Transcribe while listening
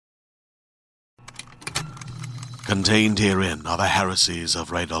Contained herein are the heresies of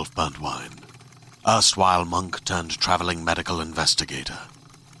Radolf Burntwine, erstwhile monk turned traveling medical investigator.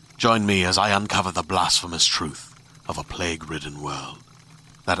 Join me as I uncover the blasphemous truth of a plague-ridden world,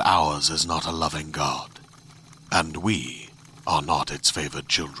 that ours is not a loving God, and we are not its favored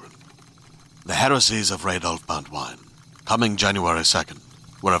children. The heresies of Radolf Burntwine, coming January 2nd,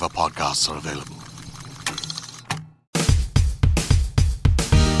 wherever podcasts are available.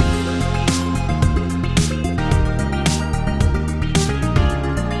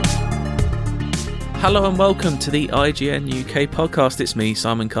 Hello and welcome to the IGN UK podcast. It's me,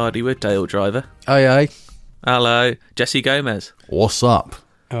 Simon Cardy, with Dale Driver. Aye, aye. Hello, Jesse Gomez. What's up?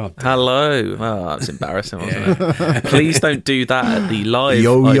 Oh, hello. Oh, that's embarrassing, wasn't it? Please don't do that at the live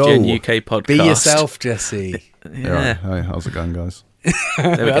Yo. IGN UK podcast. Be yourself, Jesse. Yeah. Hey, how's it going, guys? There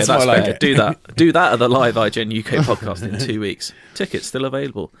we go. That's That's more like better. it. Do that at the live IGN UK podcast in 2 weeks. Tickets still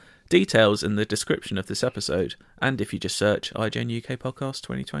available. Details in the description of this episode, and if you just search IGN UK Podcast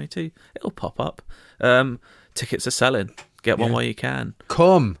 2022, it'll pop up. Tickets are selling. Get one while you can.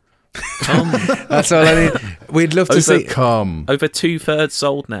 Come. That's all I need. We'd love to see. Come. Over 2/3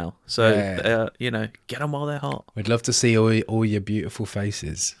 sold now, so Yeah. get them while they're hot. We'd love to see all your beautiful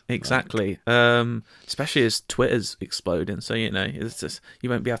faces. Exactly. Especially as Twitter's exploding, so it's just, you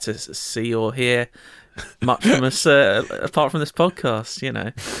won't be able to see or hear much from us apart from this podcast.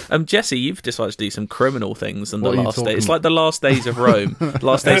 Jesse, you've decided to do some criminal things in the last day. It's like the last days of Rome,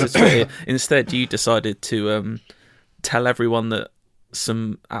 last days of Twitter. Instead, you decided to tell everyone that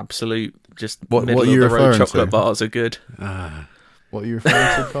some absolute just middle of the road chocolate bars are good. What are you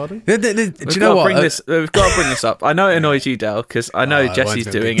referring to, Cardi? Do you know what? We've got to bring this up. I know it annoys you, Dale, because I know Jesse's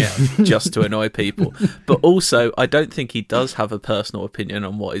doing it just to annoy people. But also, I don't think he does have a personal opinion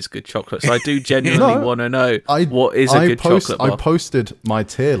on what is good chocolate. So I do genuinely want to know what is a good chocolate bar. I posted my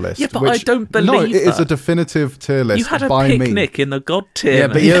tier list. Yeah, but I don't believe No, it is that. a definitive tier list You had a by me. picnic in the God tier. Yeah,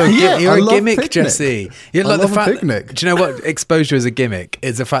 but you're I a love gimmick, picnic. Jesse. You're I like love the a fact. picnic. Do you know what exposed you as a gimmick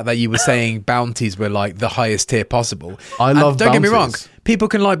is the fact that you were saying bounties were like the highest tier possible. I love Don't get me wrong. bounties. People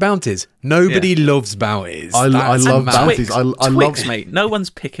can like bounties. Nobody loves bounties. I love mad. bounties. I Twix, love mate. No one's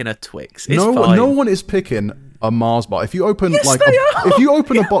picking a Twix. It's no fine. one is picking a Mars bar. If you open they are. if you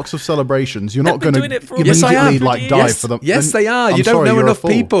open a box of Celebrations, you're not been going doing it to for immediately 100 dive years. for them. Yes, Then they are. I'm You don't sorry, know you're a enough fool.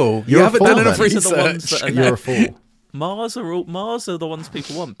 people. You You're a haven't fool, done enough then. These are the ones research. that are You're a fool. Mars are the ones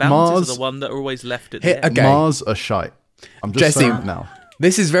people want. Bounties are the one that are always left at the end. Okay. Mars are shite. I'm just Jesse, saying now.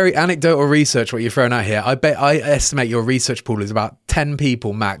 This is very anecdotal research, what you're throwing out here. I estimate your research pool is about 10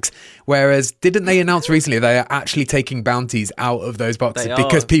 people max. Whereas, didn't they announce recently they are actually taking bounties out of those boxes They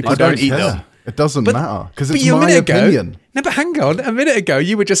because are. people I don't don't eat care. them? It doesn't matter because But it's you a my minute ago, opinion. no, but hang on. A minute ago,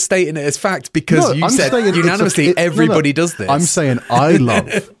 you were just stating it as fact because No, you I'm said saying unanimously everybody does this. I'm saying I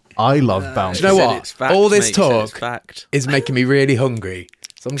love bounties. Do you know what? It's fact, All this mate. You said it's talk fact. is making me really hungry.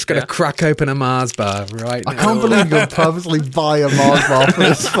 So I'm just going to crack open a Mars bar right now. I can't believe you'll purposely buy a Mars bar for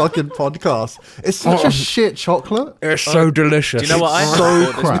this fucking podcast. It's such a shit chocolate. It's so delicious. Do you know what I had So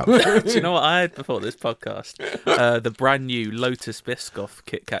before crap. This, do you know what I had before this podcast? The brand new Lotus Biscoff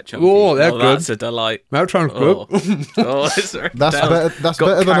Kit Kat chunky. Oh, they're good. That's a delight. That sounds Oh, good. it's That's Dale's better- that's got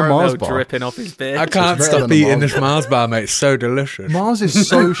better than a Mars caramel bar. dripping off his beard. I can't better stop than a eating Mars this Mars bar, mate. It's so delicious. Mars is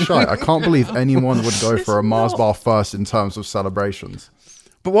so shite. I can't believe anyone would go for a Mars bar first in terms of celebrations.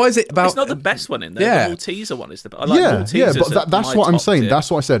 But why is it about... It's not the best one in there. Yeah. The Malteser one is the best. I like Yeah, Maltesers but that's my what I'm top saying. tier. That's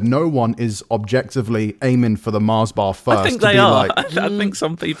what I said. No one is objectively aiming for the Mars bar first. I think to they be are. like, I think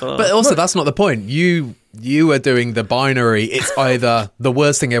some people are. But also, that's not the point. You are doing the binary. It's either the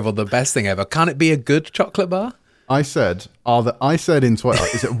worst thing ever or the best thing ever. Can it be a good chocolate bar? I said in Twitter,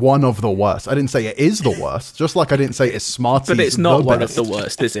 is it one of the worst? I didn't say it is the worst. Just like I didn't say it's Smarties. But it's not the one best. of the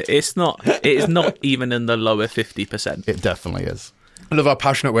worst, is it? It's not. It is not even in the lower 50%. It definitely is. I love how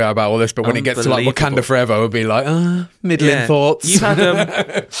passionate we are about all this, but when it gets to like Unbelievable. Wakanda Forever, we'll be like, middling thoughts. You've had,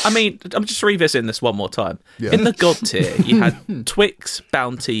 I mean, I'm just revisiting this one more time. Yeah. In the God tier, you had Twix,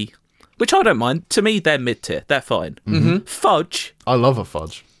 Bounty, which I don't mind. To me, they're mid tier. They're fine. Mm-hmm. Fudge. I love a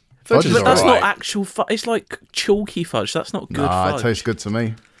fudge. Fudge is But that's alright. not actual fudge. It's like chalky fudge. That's not good Nah, fudge. it tastes good to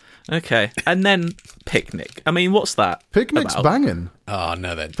me. Okay. And then Picnic. I mean, what's that? Picnic's about? banging. Oh,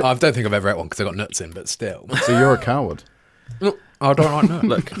 no then. I don't think I've ever ate one because I got nuts in, but still. So you're a coward. No, I don't like nuts.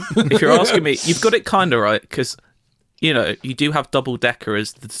 Look, if you're asking me, you've got it kind of right because, you do have double decker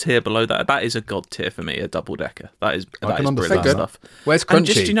as the tier below that. That is a God tier for me, a double decker. That is understand brilliant that. stuff. Where's And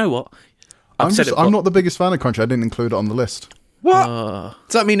Crunchy? just, you know what? I'm not the biggest fan of Crunchy. I didn't include it on the list. What?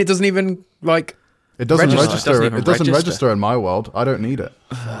 Does that mean it doesn't even, like... It doesn't Register. register. It doesn't register in my world. I don't need it.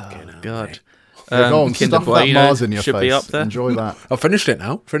 God. Go on, Kinder stuff Bueno, that Mars in your should face. be up there. Enjoy that. I've finished it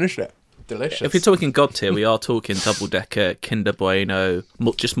now. Finished it. Delicious. If you're talking God tier, we are talking double decker, Kinder Bueno,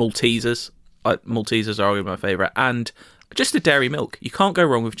 just Maltesers. Maltesers are always my favourite, and just a dairy milk. You can't go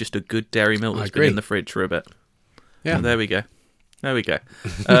wrong with just a good dairy milk that's been in the fridge for a bit. Yeah, there we go.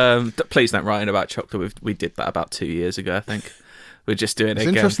 Please don't write in about chocolate. We did that about 2 years ago, I think. We're just doing it again.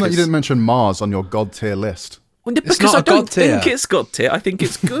 It's interesting that you didn't mention Mars on your God tier list. Well, because I don't think it's God tier. I think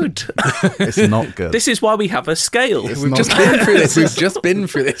it's good. It's not good. This is why we have a scale. We've just been through this. We've just been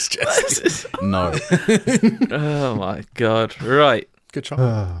through this, Jesse. No. Oh my God. Right. Good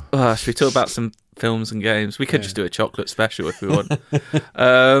try. Should we talk about some films and games? We could just do a chocolate special if we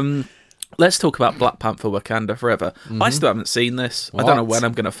want. Let's talk about Black Panther: Wakanda Forever. I still haven't seen this. I don't know when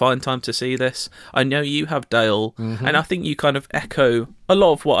I'm going to find time to see this. I know you have, Dale, and I think you kind of echo a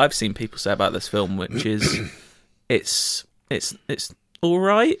lot of what I've seen people say about this film, which is it's all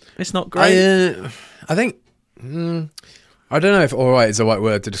right. It's not great. I think I don't know if all right is the right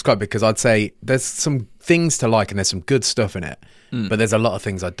word to describe it, because I'd say there's some things to like and there's some good stuff in it. But there's a lot of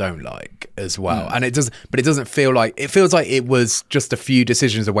things I don't like as well, and it doesn't feel like it feels like it was just a few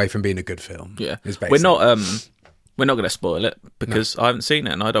decisions away from being a good film. Yeah, we're not going to spoil it because I haven't seen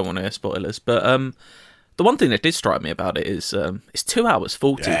it and I don't want to hear spoilers. But the one thing that did strike me about it is it's 2 hours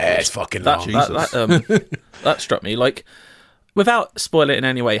 40. Yeah, it's fucking long. That struck me. Like, without spoiling it in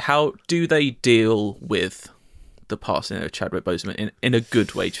any way, how do they deal with the passing of Chadwick Boseman in a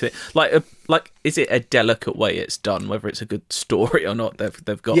good way? Do you think? Like, is it a delicate way it's done? Whether it's a good story or not,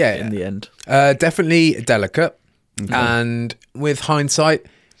 they've got it in the end. Definitely delicate, and with hindsight,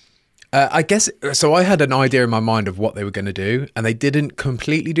 I guess. So I had an idea in my mind of what they were going to do, and they didn't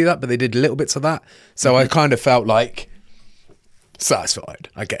completely do that, but they did little bits of that. So I kind of felt like satisfied.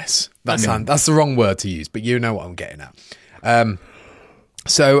 I guess that's the wrong word to use, but you know what I'm getting at.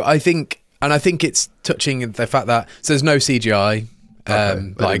 So I think. And I think it's touching the fact that there's no CGI. They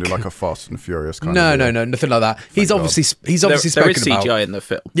don't do like a Fast and Furious kind of. No, nothing like that. He's obviously there spoken is CGI about. in the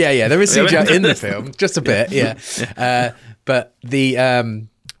film. Yeah, there is CGI in the film, just a bit. Yeah, but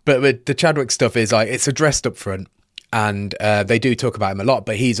with the Chadwick stuff is like it's addressed up front, and they do talk about him a lot.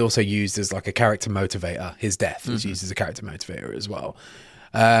 But he's also used as like a character motivator. His death is used as a character motivator as well.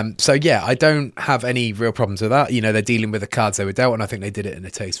 So yeah, I don't have any real problems with that. You know, they're dealing with the cards they were dealt, and I think they did it in a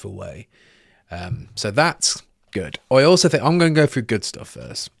tasteful way. So that's good. I also think I'm going to go through good stuff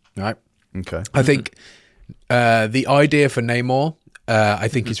first, right? Okay. I think the idea for Namor, I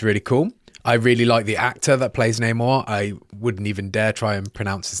think is really cool. I really like the actor that plays Namor. I wouldn't even dare try and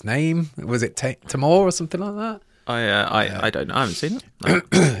pronounce his name. Was it Tamor or something like that? I don't know. I haven't seen it.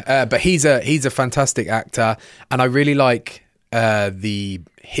 No. But he's a fantastic actor, and I really like the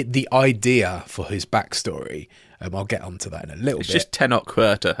idea for his backstory. I'll get onto that in a little bit. It's just Tenok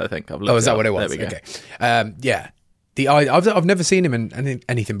Querta, I think. Is that what it was? There we go. Okay. Yeah. I've never seen him in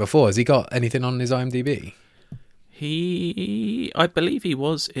anything before. Has he got anything on his IMDb? I believe he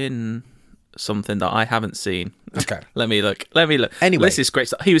was in something that I haven't seen. Okay. Let me look. Anyway. This is great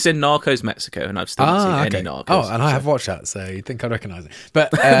stuff. He was in Narcos Mexico, and I've still not seen any Narcos. Oh, and I have watched that, so you'd think I'd recognise it. But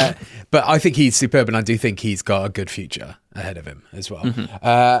but I think he's superb, and I do think he's got a good future ahead of him as well.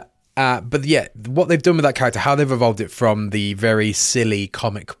 But yeah, what they've done with that character, how they've evolved it from the very silly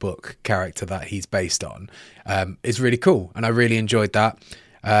comic book character that he's based on, is really cool, and I really enjoyed that.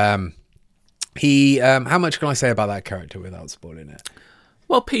 How much can I say about that character without spoiling it?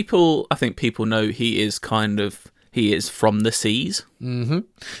 Well, I think people know he is from the seas. Mm-hmm.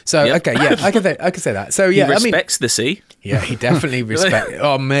 So okay, yeah, I can say that. So yeah, he respects the sea. Yeah, he definitely respects.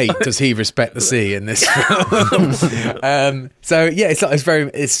 Oh, mate, does he respect the sea in this film? So yeah,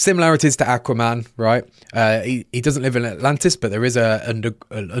 it's similarities to Aquaman, right? He doesn't live in Atlantis, but there is an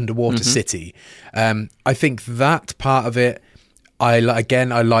underwater city. I think that part of it. I like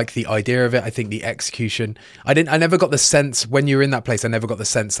the idea of it. I think the execution. I never got the sense when you were in that place. I never got the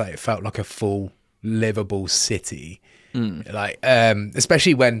sense that it felt like a full livable city. Like,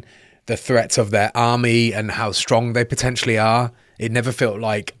 especially when the threats of their army and how strong they potentially are. It never felt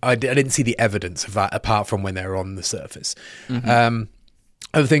like I didn't see the evidence of that apart from when they were on the surface.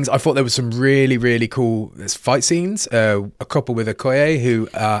 Other things, I thought there was some really, really cool fight scenes. A couple with Okoye who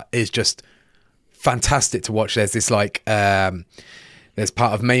is just fantastic to watch. There's this there's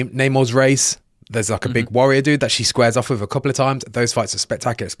part of Namor's race. There's like a big warrior dude that she squares off with a couple of times. Those fights are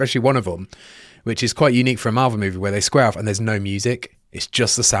spectacular, especially one of them, which is quite unique for a Marvel movie where they square off and there's no music. It's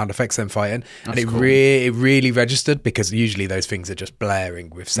just the sound effects them fighting. That's and cool. It really registered because usually those things are just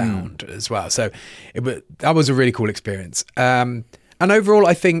blaring with sound as well. So that was a really cool experience. And overall,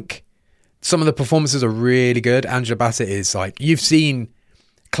 I think some of the performances are really good. Angela Bassett is like, you've seen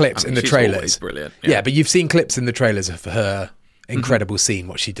clips in the trailers. Brilliant. Yeah, but you've seen clips in the trailers of her incredible scene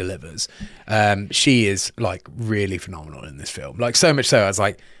what she delivers. She is like really phenomenal in this film. Like so much so, I was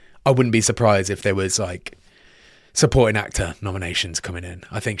like, I wouldn't be surprised if there was like supporting actor nominations coming in.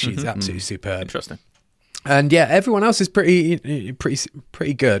 I think she's absolutely superb. Interesting. And yeah, everyone else is pretty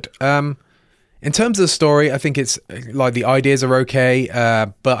good. In terms of the story, I think it's like the ideas are okay,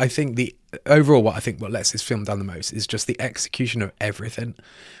 but I think the overall what lets this film down the most is just the execution of everything,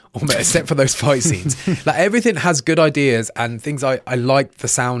 almost, except for those fight scenes. Like everything has good ideas and things I like the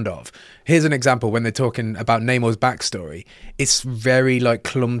sound of. Here's an example when they're talking about Namor's backstory. It's very like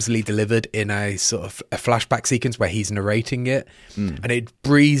clumsily delivered in a sort of a flashback sequence where he's narrating it, and it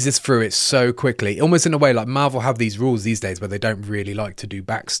breezes through it so quickly, almost in a way like Marvel have these rules these days where they don't really like to do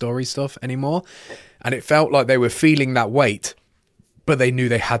backstory stuff anymore, and it felt like they were feeling that weight, but they knew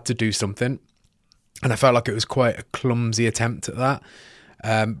they had to do something, and I felt like it was quite a clumsy attempt at that.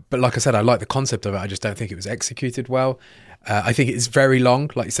 But like I said, I like the concept of it. I just don't think it was executed well. I think it's very long,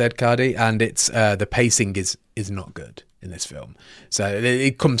 like you said, Cardi, and it's the pacing is not good in this film. So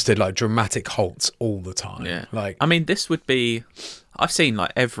it comes to like dramatic halts all the time. Yeah, like I mean, this would be. I've seen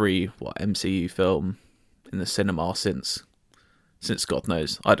like every MCU film in the cinema since God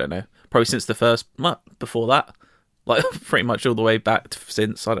knows, I don't know, probably since the first before that. Like pretty much all the way back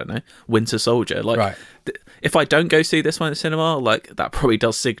since, I don't know, Winter Soldier. Like, right. If I don't go see this one in the cinema, like that probably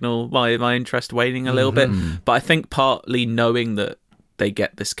does signal my interest waning a little bit. But I think partly knowing that they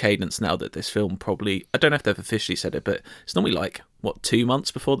get this cadence now that this film probably, I don't know if they've officially said it, but it's normally like, 2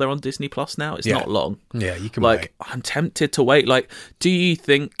 months before they're on Disney Plus now? It's not long. Yeah, you can like, wait. I'm tempted to wait. Like, do you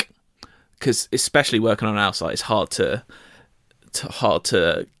think, because especially working on our site, it's hard to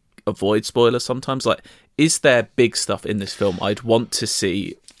avoid spoilers sometimes. Like, is there big stuff in this film I'd want to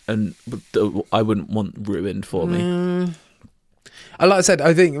see and I wouldn't want ruined for me? Like I said,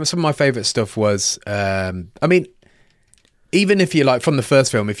 I think some of my favourite stuff was, I mean, even if you like from the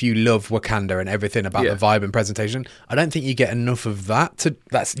first film, if you love Wakanda and everything about the vibe and presentation, I don't think you get enough of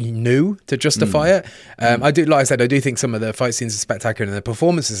that's new to justify it. I do, like I said, I do think some of the fight scenes are spectacular and the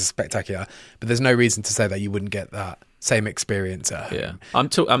performances are spectacular, but there's no reason to say that you wouldn't get that same experience at home. Yeah, I'm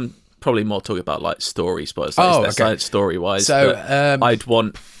probably more talking about like story spoilers, story wise. So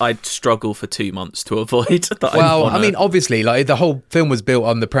I'd struggle for 2 months to avoid that. Well, I mean, obviously, like the whole film was built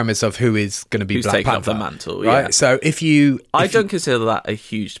on the premise of who is going to be who's Black taking Panther, up the mantle, right? Yeah. So I don't consider that a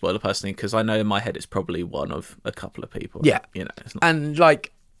huge spoiler personally, because I know in my head it's probably one of a couple of people. Yeah, you know, it's not... and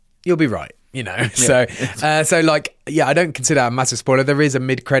like you'll be right. You know, so like, yeah, I don't consider that a massive spoiler. There is a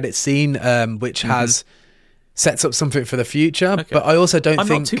mid-credit scene which has sets up something for the future, but I also don't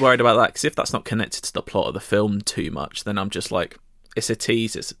think... I'm not too worried about that, because if that's not connected to the plot of the film too much, then I'm just like, it's a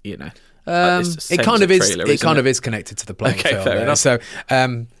tease, it's, you know... it kind of is. It kind of is connected to the plot of the film. Fair enough. So,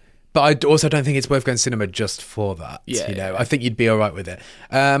 but I also don't think it's worth going to cinema just for that. Yeah, you know, I think you'd be all right with it.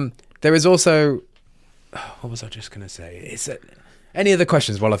 There is also... what was I just going to say? Any other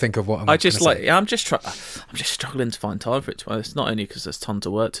questions while I think of what I'm just like, I'm just struggling to find time for it. It's not only because there's tons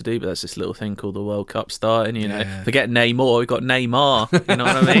of work to do, but there's this little thing called the World Cup starting. You know, forget Namor, we've got Neymar. You know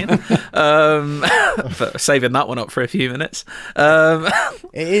what I mean? But saving that one up for a few minutes.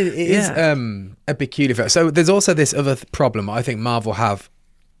 It is a peculiar film. So there's also this other problem I think Marvel have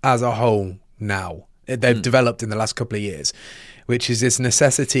as a whole now. They've developed in the last couple of years, which is this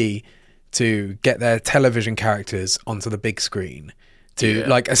necessity to get their television characters onto the big screen to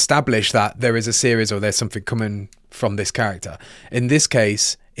like establish that there is a series or there's something coming from this character. In this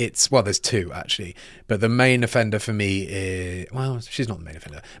case, there's two actually, but the main offender for me is, well, she's not the main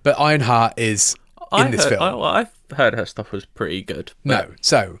offender, but Ironheart is in this film. I've heard her stuff was pretty good. No,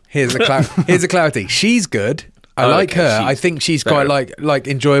 so here's the clarity. She's good. I like her. I think she's quite like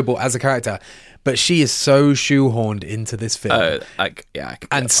enjoyable as a character. But she is so shoehorned into this film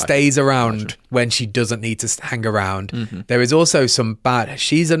and stays around when she doesn't need to hang around. There is also some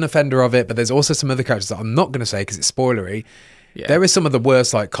she's an offender of it, but there's also some other characters that I'm not going to say because it's spoilery. Yeah. There is some of the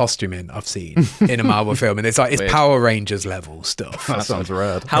worst like costuming I've seen in a Marvel film, and it's Power Rangers level stuff. That sounds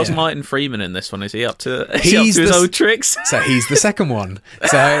rad. How's Martin Freeman in this one? Is he up to his old tricks? So he's the second one.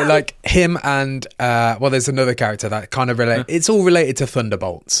 So like him and there's another character that kind of relate. It's all related to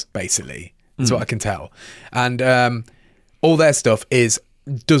Thunderbolts, basically. That's what I can tell. And all their stuff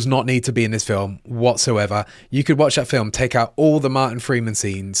does not need to be in this film whatsoever. You could watch that film, take out all the Martin Freeman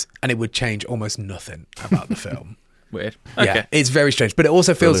scenes, and it would change almost nothing about the film. Weird. Okay. Yeah, it's very strange. But it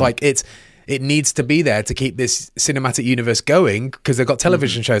also feels like it needs to be there to keep this cinematic universe going, because they've got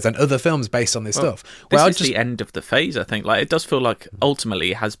television shows and other films based on this stuff. This is the end of the phase, I think. Like, it does feel like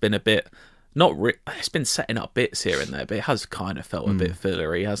ultimately it has been a bit it's been setting up bits here and there, but it has kind of felt a bit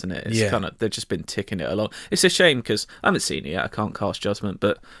fillery, hasn't it? It's kind of, they've just been ticking it along. It's a shame because I haven't seen it yet. I can't cast judgment,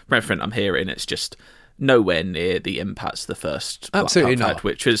 but from everything I'm hearing, it's just nowhere near the impacts the first Absolutely Black Panther had,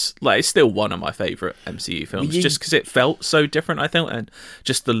 which was like, it's still one of my favourite MCU films, just because it felt so different, I think, and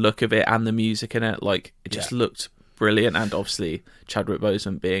just the look of it and the music in it, like it just looked brilliant, and obviously Chadwick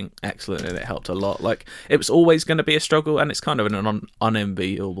Boseman being excellent in it helped a lot. Like, it was always going to be a struggle, and it's kind of an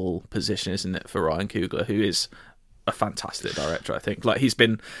unenviable position, isn't it, for Ryan Coogler, who is a fantastic director, I think. Like,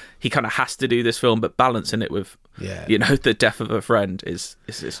 he kind of has to do this film, but balancing it with the death of a friend is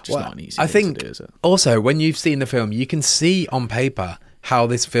just not an easy thing to do, is it? Also, when you've seen the film, you can see on paper how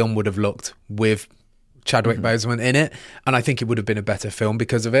this film would have looked with Chadwick Boseman in it, and I think it would have been a better film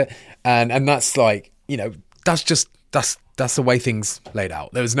because of it. And that's like, that's the way things laid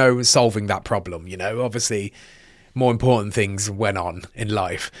out. There was no solving that problem, obviously more important things went on in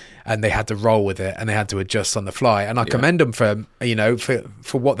life, and they had to roll with it, and they had to adjust on the fly, and I commend them for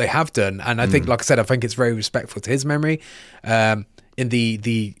what they have done. And I think, like I said, I think it's very respectful to his memory. In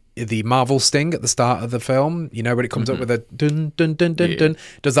the Marvel sting at the start of the film, when it comes up with a dun dun dun dun dun,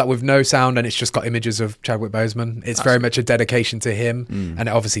 does that with no sound, and it's just got images of Chadwick Boseman. It's very much a dedication to him, and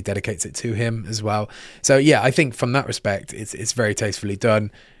it obviously dedicates it to him as well. So yeah, I think from that respect, it's very tastefully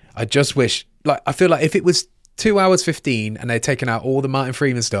done. I just wish, I feel like if it was 2 hours 15 and they'd taken out all the Martin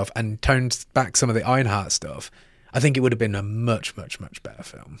Freeman stuff and toned back some of the Ironheart stuff, I think it would have been a much, much, much better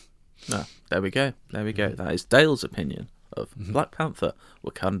film. No, there we go. That is Dale's opinion of Black Panther,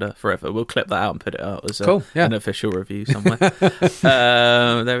 Wakanda Forever. We'll clip that out and put it out as an official review somewhere.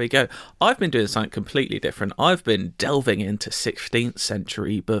 There we go. I've been doing something completely different. I've been delving into 16th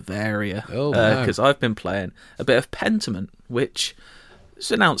century Bavaria because I've been playing a bit of Pentiment, which was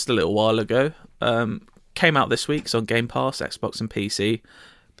announced a little while ago. Came out this week. It's on Game Pass, Xbox and PC.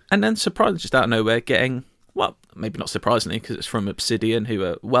 And then surprisingly, just out of nowhere, getting, well, maybe not surprisingly, because it's from Obsidian, who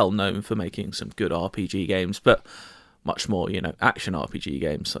are well known for making some good RPG games, but much more, action RPG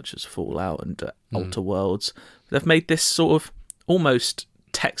games such as Fallout and Outer Worlds. They've made this sort of almost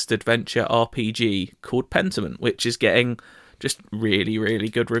text adventure RPG called Pentiment, which is getting just really, really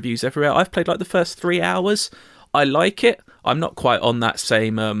good reviews everywhere. I've played like the first 3 hours. I like it. I'm not quite on that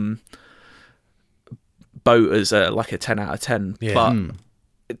same boat as like a 10 out of 10,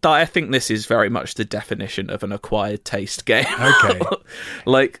 but I think this is very much the definition of an acquired taste game. Okay.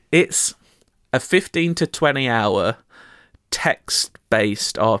 Like, it's a 15 to 20 hour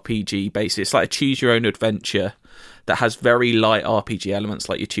text-based RPG, basically. It's like a choose-your-own adventure that has very light RPG elements,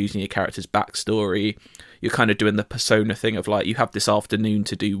 like you're choosing your character's backstory. You're kind of doing the Persona thing of, like, you have this afternoon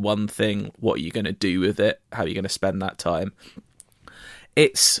to do one thing. What are you going to do with it? How are you going to spend that time?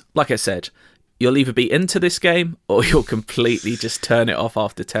 It's, like I said, you'll either be into this game or you'll completely just turn it off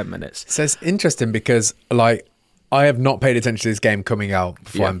after 10 minutes. So it's interesting because, like, I have not paid attention to this game coming out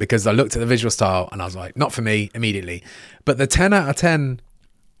beforehand because I looked at the visual style and I was like, not for me immediately. But the 10 out of 10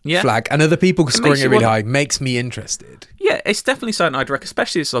 flag and other people scoring it really high makes me interested. Yeah, it's definitely something I'd recommend,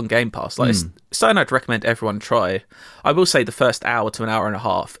 especially it's on Game Pass. Like, it's something I'd recommend everyone try. I will say the first hour to an hour and a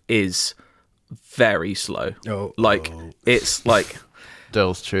half is very slow. It's like...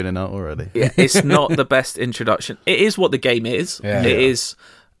 Dale's tuning out already. Yeah, it's not the best introduction. It is what the game is. It is,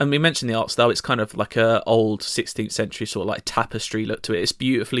 and we mentioned the art style. It's kind of like a old 16th century sort of like tapestry look to it. It's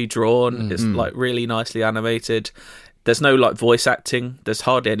beautifully drawn. It's like really nicely animated. There's no like voice acting. There's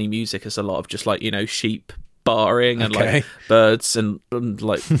hardly any music. It's a lot of just like, sheep barring and like birds and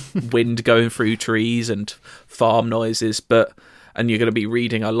like wind going through trees and farm noises. And you're going to be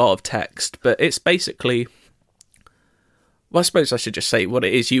reading a lot of text. But it's basically... Well, I suppose I should just say what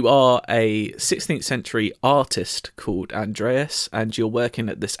it is. You are a 16th century artist called Andreas, and you're working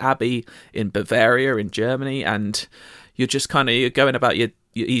at this abbey in Bavaria in Germany, and you're just you're going about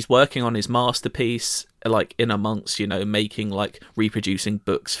he's working on his masterpiece, like in amongst, making like reproducing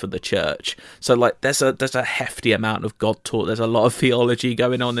books for the church. So like there's a hefty amount of God talk. There's a lot of theology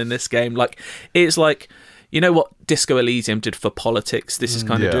going on in this game. Like, it's like, what Disco Elysium did for politics, this is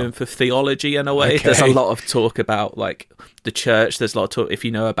kind of doing for theology in a way. There's a lot of talk about like the church. There's a lot of talk, if you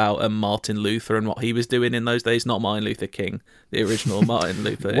know about Martin Luther and what he was doing in those days. Not Martin Luther King, the original Martin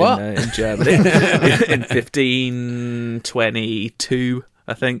Luther in Germany in 1522,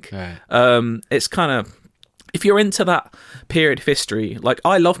 I think. It's kind of, if you're into that period of history, like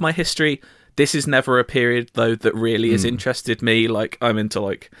I love my history. This is never a period though that really has interested me. Like, I'm into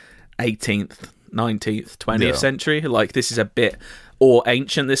like 18th, 19th, 20th century. Like, this is a bit or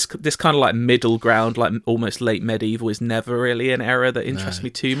ancient. This kind of like middle ground, like almost late medieval, is never really an era that interests me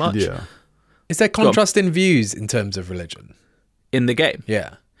too much. Is there contrast in views in terms of religion in the game?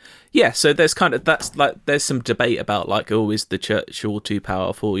 Yeah, so there's kind of there's some debate about like, oh, is the church all too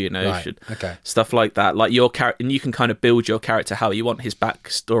powerful? You know, Right, okay. stuff like that. Like your character, and you can kind of build your character how you want. His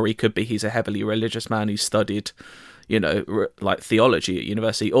backstory could be he's a heavily religious man who studied, you know, like theology at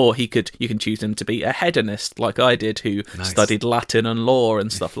university, or you can choose him to be a hedonist like I did, who studied Latin and law and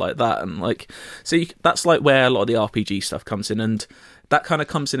stuff like that. And like, so that's like where a lot of the RPG stuff comes in, and that kind of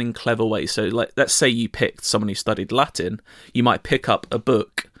comes in clever ways. So like, let's say you picked someone who studied Latin, you might pick up a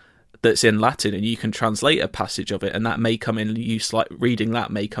book that's in Latin and you can translate a passage of it, and that may come in use, like reading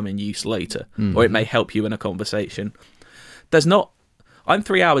that may come in use later, or it may help you in a conversation. I'm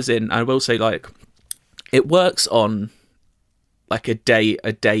 3 hours in, and I will say, like, it works on like a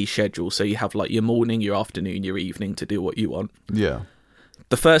day schedule, so you have like your morning, your afternoon, your evening to do what you want. Yeah.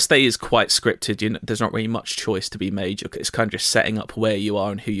 The first day is quite scripted. You know, there's not really much choice to be made. It's kind of just setting up where you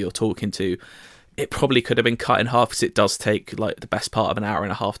are and who you're talking to. It probably could have been cut in half, because it does take like the best part of an hour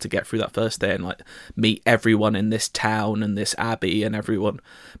and a half to get through that first day and like meet everyone in this town and this abbey and everyone.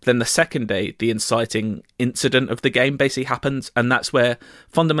 But then the second day, the inciting incident of the game basically happens, and that's where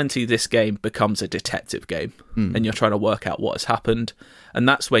fundamentally this game becomes a detective game, and you're trying to work out what has happened. And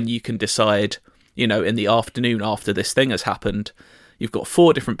that's when you can decide, you know, in the afternoon after this thing has happened, you've got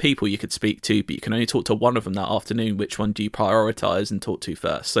 4 different people you could speak to, but you can only talk to one of them that afternoon. Which one do you prioritize and talk to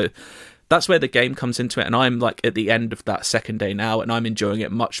first? So that's where the game comes into it, and I'm like at the end of that second day now, and I'm enjoying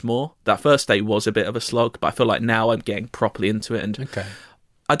it much more. That first day was a bit of a slog, but I feel like now I'm getting properly into it. And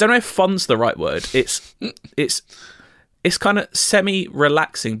I don't know if fun's the right word. It's kind of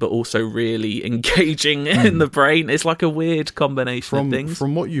semi-relaxing, but also really engaging in the brain. It's like a weird combination of things.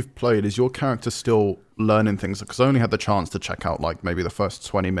 From what you've played, is your character still learning things? Because I only had the chance to check out like maybe the first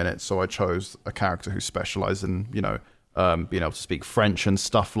 20 minutes, so I chose a character who specialised in, you know, being able to speak French and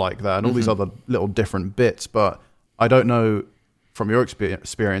stuff like that, and all these other little different bits. But I don't know from your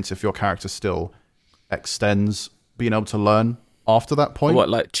experience if your character still extends being able to learn after that point.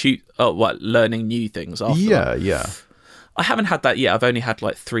 Learning new things after that? Yeah. I haven't had that yet. I've only had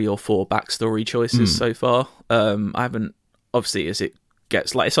like 3 or 4 backstory choices so far. I haven't, obviously, as it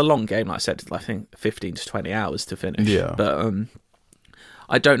gets, like, it's a long game, like I said, I think 15 to 20 hours to finish. Yeah. But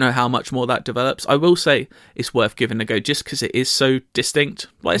I don't know how much more that develops. I will say it's worth giving a go, just because it is so distinct.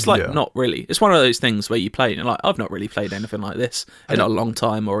 Like, it's like, not really. It's one of those things where you play and you're like, I've not really played anything like this in a long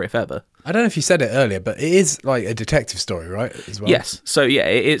time, or if ever. I don't know if you said it earlier, but it is like a detective story, right? As well. Yes. So yeah,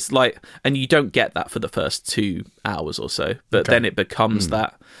 it's like, and you don't get that for the first 2 hours or so, but then it becomes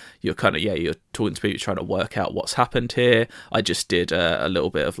that you're kind of, you're talking to people, trying to work out what's happened here. I just did a little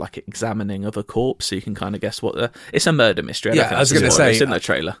bit of like examining of a corpse, so you can kind of guess what it's a murder mystery. I was going to say, it's in the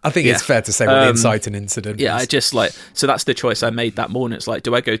trailer. I think it's fair to say what the inciting incident was. I just like, so that's the choice I made that morning. It's like,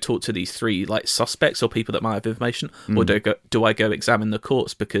 do I go talk to these 3 like suspects or people that might have information, or do I go examine the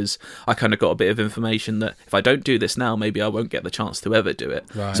corpse, because I kind of got a bit of information that if I don't do this now, maybe I won't get the chance to ever do it.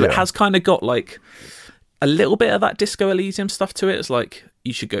 Right. So it has kind of got like a little bit of that Disco Elysium stuff to it. It's like,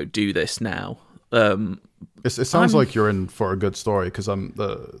 you should go do this now. It sounds like you're in for a good story, because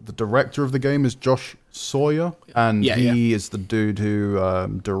the director of the game is Josh Sawyer, and he is the dude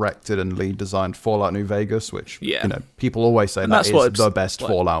who directed and lead designed Fallout New Vegas, which you know, people always say that is the best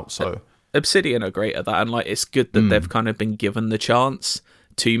Fallout. So Obsidian are great at that, and like, it's good that they've kind of been given the chance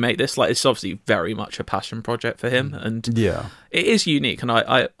to make this. Like, it's obviously very much a passion project for him, and it is unique, and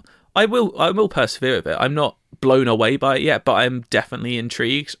I will persevere with it. I'm not blown away by it yet, but I'm definitely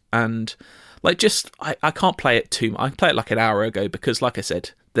intrigued, and like, just I can't play it too much. I played it like an hour ago, because like I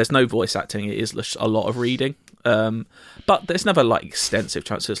said, there's no voice acting. It is just a lot of reading, but there's never like extensive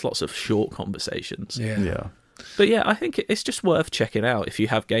chance. There's lots of short conversations. But yeah, I think it's just worth checking out if you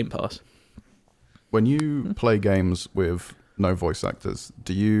have Game Pass. When you play games with no voice actors,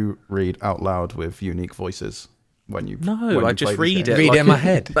 do you read out loud with unique voices? I just read it. Read it in my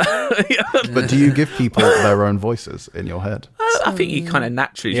head. But do you give people their own voices in your head? I think you kind of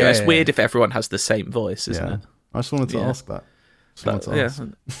naturally do. It's weird if everyone has the same voice, isn't it? I just wanted to ask that.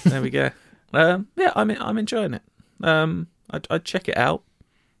 There we go. I'm enjoying it. I'd check it out.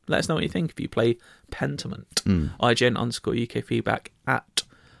 Let us know what you think if you play Pentiment. IGN_UK feedback at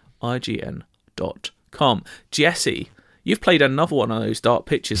IGN.com. Jesse, you've played another one of those Dark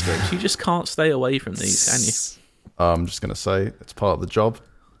Pictures games. You just can't stay away from these, can you? I'm just going to say it's part of the job.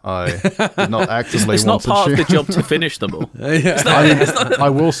 I did not actively it's want not part to of the job to finish them all. I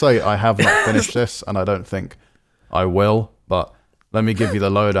will say I have not finished this, and I don't think I will, but let me give you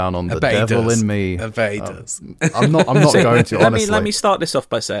the lowdown on the devil in me. I bet he does. I'm not going to, honestly. Let me start this off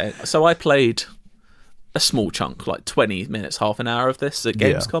by saying, so I played a small chunk, like 20 minutes, half an hour of this at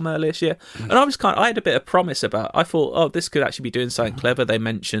Gamescom earlier this year. And I had a bit of promise about, I thought, oh, this could actually be doing something clever. They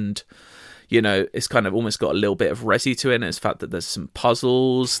mentioned, it's kind of almost got a little bit of resi to it, and it's the fact that there's some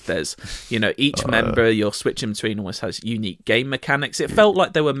puzzles, there's, each member you're switching between almost has unique game mechanics. It felt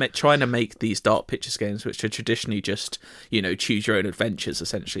like they were trying to make these Dark Pictures games, which are traditionally just, choose your own adventures,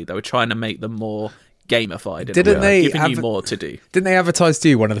 essentially. They were trying to make them more gamified. Didn't they giving you more to do? Didn't they advertise to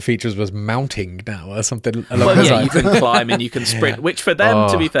you one of the features was mounting now or something along those lines? You can climb and you can sprint, which for them,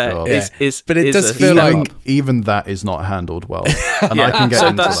 to be fair, is but it does feel even, like even that is not handled well, and I can get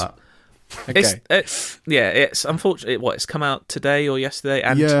into that. okay. It's unfortunate. It's come out today or yesterday,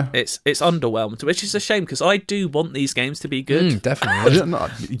 and it's underwhelmed, which is a shame because I do want these games to be good.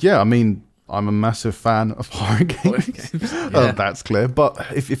 Definitely. Yeah, I mean, I'm a massive fan of horror games. That's clear. But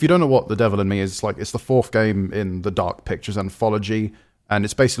if you don't know what The Devil in Me is, it's the fourth game in the Dark Pictures anthology, and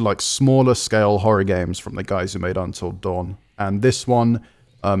it's basically like smaller scale horror games from the guys who made Until Dawn. And this one,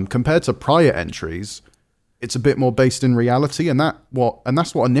 compared to prior entries, it's a bit more based in reality, and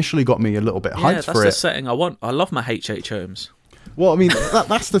that's what initially got me a little bit hyped for it. That's the setting I want. I love my H.H. Holmes. Well, I mean,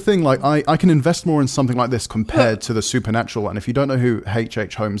 that's the thing. I can invest more in something like this compared to the supernatural. And if you don't know who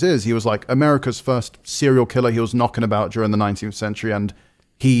H.H. Holmes is, he was like America's first serial killer. He was knocking about during the 19th century, and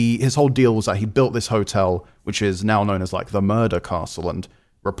his whole deal was that he built this hotel, which is now known as the Murder Castle. And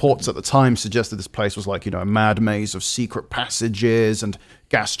reports at the time suggested this place was a mad maze of secret passages and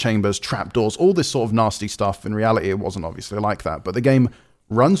gas chambers, trapdoors, all this sort of nasty stuff. In reality, it wasn't obviously like that, but the game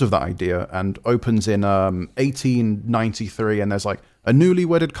runs with that idea and opens in 1893, and there's a newly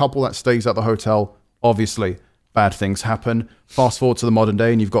wedded couple that stays at the hotel. Obviously, bad things happen. Fast forward to the modern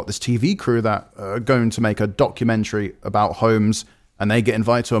day, and you've got this TV crew that are going to make a documentary about Holmes, and they get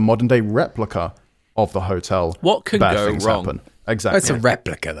invited to a modern day replica of the hotel. What can bad go things wrong? Happen. Exactly. It's a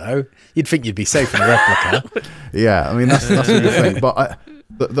replica, though. You'd think you'd be safe in a replica. Yeah, I mean, that's the thing.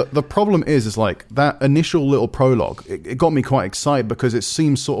 But the problem is that initial little prologue, it got me quite excited because it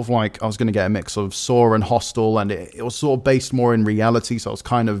seemed sort of like I was going to get a mix of Saw and Hostel, and it was sort of based more in reality, so I was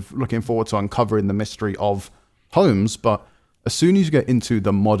kind of looking forward to uncovering the mystery of Holmes. But as soon as you get into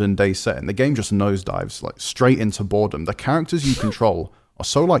the modern day setting, the game just nosedives straight into boredom. The characters you control are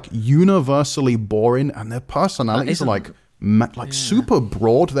so universally boring, and their personalities are super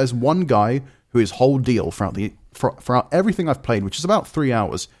broad. There's one guy who his whole deal throughout everything I've played, which is about 3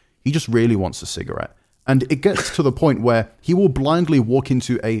 hours, he just really wants a cigarette. And it gets to the point where he will blindly walk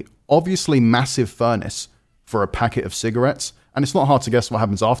into a obviously massive furnace for a packet of cigarettes, and it's not hard to guess what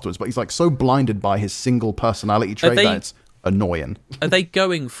happens afterwards, but he's so blinded by his single personality trait that it's annoying. Are they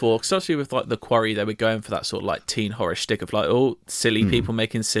going for, especially with The Quarry, they were going for that sort of teen horror shtick of silly people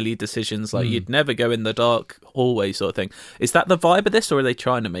making silly decisions, you'd never go in the dark hallway sort of thing. Is that the vibe of this, or are they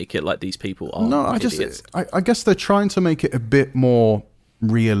trying to make it these people are idiots? I guess they're trying to make it a bit more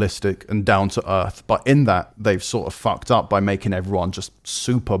realistic and down to earth, but in that they've sort of fucked up by making everyone just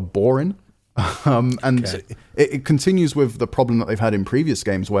super boring. It continues with the problem that they've had in previous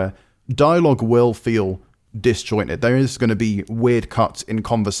games where dialogue will feel disjointed. There is going to be weird cuts in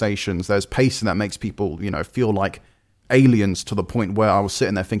conversations. There's pacing that makes people, feel like aliens, to the point where I was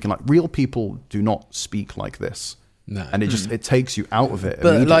sitting there thinking real people do not speak like this. No. And it takes you out of it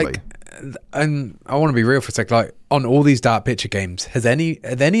immediately. And I want to be real for a sec. On all these Dark Picture games, have any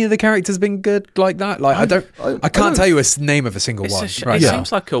of the characters been good like that? I can't tell you a name of a single one. It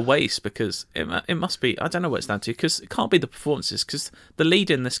seems like a waste because it must be. I don't know what it's down to, because it can't be the performances, because the lead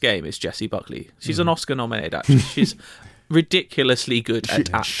in this game is Jessie Buckley. She's an Oscar-nominated actress. She's ridiculously good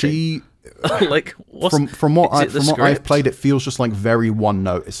at acting. From what I've played, it feels just very one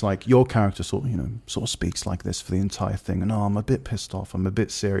note. It's your character sort of speaks like this for the entire thing, and I'm a bit pissed off, I'm a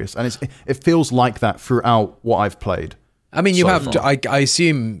bit serious, and it feels like that throughout what I've played. I mean, I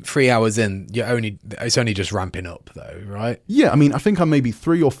assume 3 hours in, it's only just ramping up though, right? Yeah, I mean, I think I'm maybe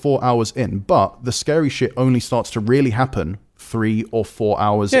 3 or 4 hours in, but the scary shit only starts to really happen 3 or 4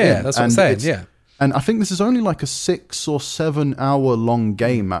 hours in. Yeah, that's what I'm saying. Yeah. And I think this is only a 6 or 7 hour long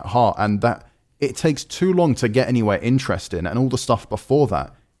game at heart, and that it takes too long to get anywhere interesting, and all the stuff before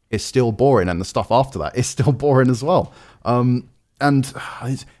that is still boring, and the stuff after that is still boring as well. And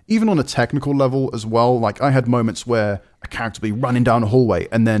even on a technical level as well, I had moments where a character would be running down a hallway,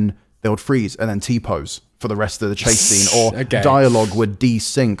 and then they would freeze and then T-pose for the rest of the chase scene, or dialogue would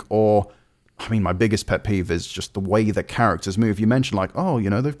desync, or, I mean, my biggest pet peeve is just the way the characters move. You mentioned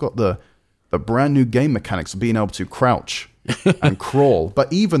they've got the brand new game mechanics of being able to crouch and crawl.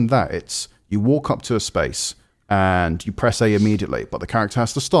 But even that, it's you walk up to a space and you press A immediately, but the character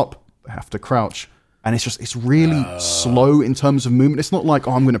has to stop. They have to crouch. And it's really slow in terms of movement. It's not like,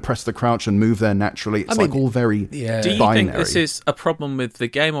 I'm going to press the crouch and move there naturally. It's all very Do you think this is a problem with the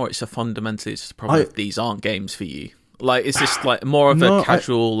game, or it's fundamentally just a problem if these aren't games for you? Like, is this like more of a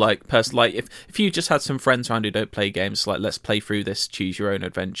casual like person? Like, if you just had some friends around who don't play games, like, let's play through this choose your own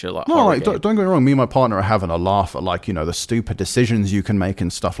adventure. Like, no, like, don't get me wrong. Me and my partner are having a laugh at, like, the stupid decisions you can make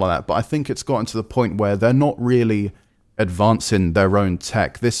and stuff like that. But I think it's gotten to the point where they're not really advancing their own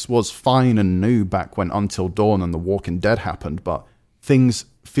tech. This was fine and new back when Until Dawn and The Walking Dead happened, but things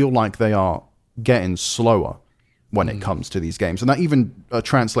feel like they are getting slower when it comes to these games. And that even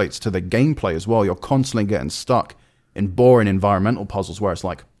translates to the gameplay as well. You're constantly getting stuck in boring environmental puzzles where it's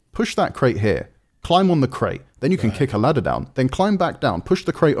like, push that crate here, climb on the crate, then you can kick a ladder down, then climb back down, push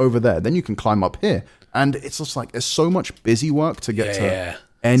the crate over there, then you can climb up here. And it's just like, there's so much busy work to get to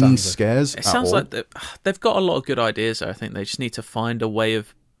any scares. It sounds like they've got a lot of good ideas there. I think they just need to find a way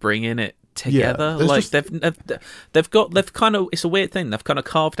of bringing it together. Like, they've kind of, it's a weird thing, they've kind of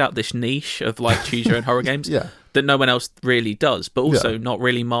carved out this niche of like choose your own horror games that no one else really does, but also not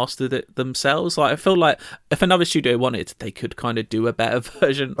really mastered it themselves. Like, I feel like if another studio wanted, they could kind of do a better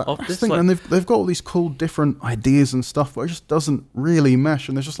version of this. And they've got all these cool different ideas and stuff, but it just doesn't really mesh.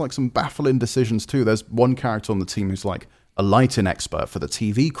 And there's just like some baffling decisions too. There's one character on the team who's like a lighting expert for the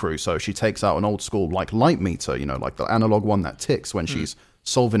TV crew, so she takes out an old school like light meter, like the analog one that ticks when she's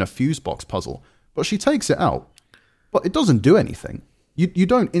solving a fuse box puzzle, but she takes it out, but it doesn't do anything. You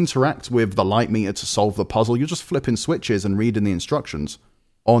don't interact with the light meter to solve the puzzle. You're just flipping switches and reading the instructions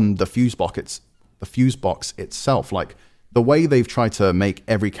on the fuse box itself. Like, the way they've tried to make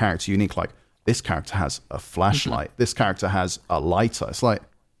every character unique, like, this character has a flashlight, this character has a lighter. It's like,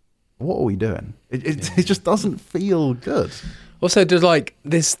 what are we doing? It just doesn't feel good. Also, does like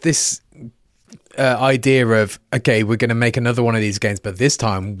this idea of, okay, we're going to make another one of these games, but this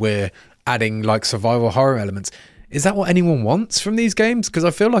time we're adding like survival horror elements. Is that what anyone wants from these games? Because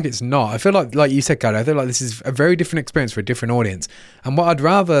I feel like it's not. I feel like you said, Gary, I feel like this is a very different experience for a different audience. And what I'd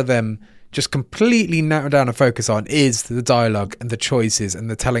rather them just completely narrow down and focus on is the dialogue and the choices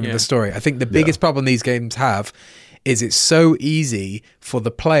and the telling of the story. I think the biggest problem these games have is it's so easy for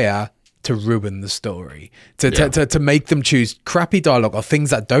the player to ruin the story, to make them choose crappy dialogue or things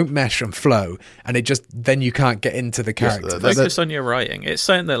that don't mesh and flow, and it just, then you can't get into the character. Focus on your writing. It's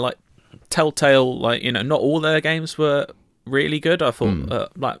something that, like, Telltale, like, not all their games were really good. I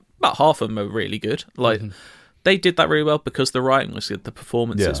thought like about half of them were really good. Like, they did that really well because the writing was good, the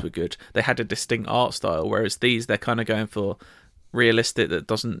performances were good, they had a distinct art style, whereas these, they're kind of going for realistic that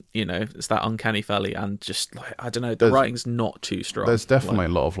doesn't, it's that uncanny valley, and just like, I don't know, the writing's not too strong. There's definitely a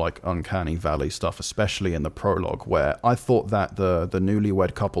lot of like uncanny valley stuff, especially in the prologue, where I thought that the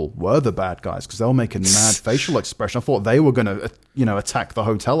newlywed couple were the bad guys because they were making mad facial expression. I thought they were going to attack the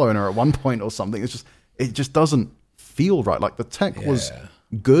hotel owner at one point or something. It just doesn't feel right. Like, the tech was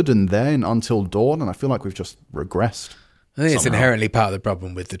good and then Until Dawn, and I feel like we've just regressed. I think it's inherently part of the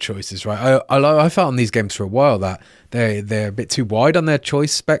problem with the choices, right? I felt on these games for a while that they're a bit too wide on their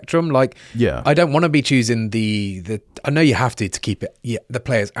choice spectrum. Like, I don't want to be choosing the. I know you have to keep the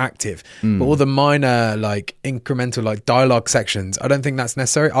players active, but all the minor, like, incremental, like, dialogue sections, I don't think that's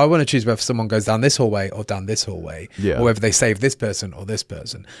necessary. I want to choose whether someone goes down this hallway or down this hallway, or whether they save this person or this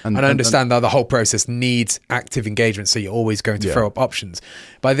person. And I understand that the whole process needs active engagement, so you're always going to throw up options.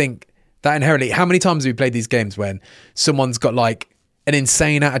 But I think that inherently, how many times have we played these games when someone's got like an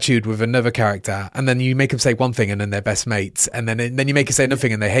insane attitude with another character, and then you make them say one thing and then they're best mates, and then you make them say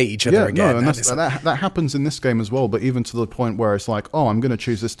nothing and they hate each other again? No, and that happens in this game as well, but even to the point where it's like, I'm going to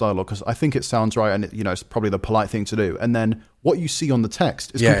choose this dialogue because I think it sounds right, and it's probably the polite thing to do, and then what you see on the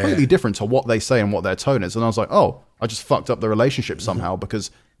text is completely different to what they say and what their tone is, and I was like, I just fucked up the relationship somehow because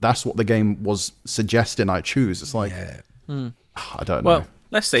that's what the game was suggesting I choose. It's like, I don't know.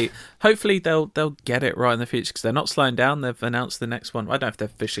 Let's see. Hopefully they'll get it right in the future, because they're not slowing down. They've announced the next one. I don't know if they've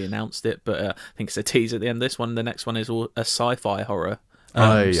officially announced it, but I think it's a tease at the end of this one. The next one is a sci-fi horror.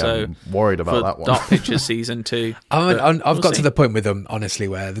 I'm worried about that one. Dark Pictures Season 2. I've got to the point with them, honestly,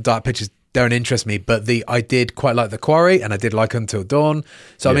 where the Dark Pictures don't interest me, but I did quite like The Quarry, and I did like Until Dawn.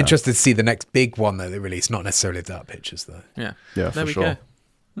 So I'm interested to see the next big one that they release. Not necessarily Dark Pictures, though. Yeah, there for sure.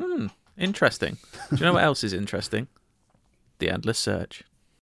 Go. Interesting. Do you know what else is interesting? The Endless Search.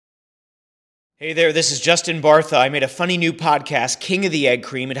 Hey there, this is Justin Bartha. I made a funny new podcast, King of the Egg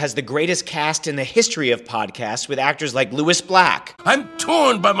Cream. It has the greatest cast in the history of podcasts, with actors like Louis Black. I'm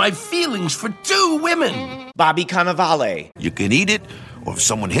torn by my feelings for two women. Bobby Cannavale. You can eat it, Or if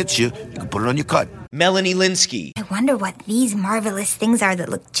someone hits you, you can put it on your cut. Melanie Linsky. I wonder what these marvelous things are that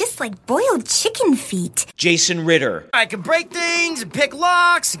look just like boiled chicken feet. Jason Ritter. I can break things and pick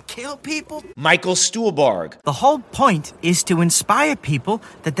locks and kill people. Michael Stuhlbarg. The whole point is to inspire people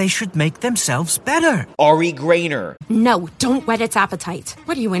that they should make themselves better. Ari Grainer. No, don't whet its appetite.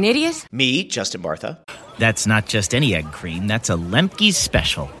 What are you, an idiot? Me, Justin Bartha. That's not just any egg cream, that's a Lemke's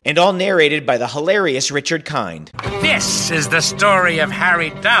special. And all narrated by the hilarious Richard Kind. This is the story of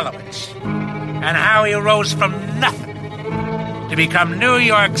Harry Dalowitz and how he rose from nothing to become New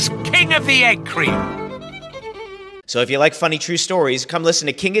York's King of the Egg Cream. So if you like funny true stories, come listen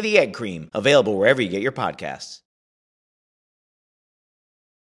to King of the Egg Cream, available wherever you get your podcasts.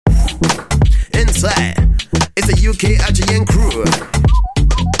 Inside, it's a UK IGN crew.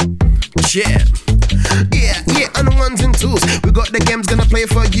 Yeah, on the ones and twos. We got the games gonna play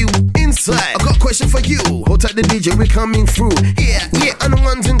for you. Inside, I got a question for you. Hold tight the DJ, we coming through. Yeah, on the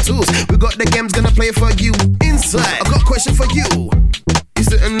ones and twos. We got the games gonna play for you. Inside, I got a question for you.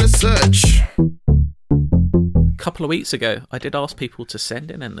 Is it in the search? A couple of weeks ago, I did ask people to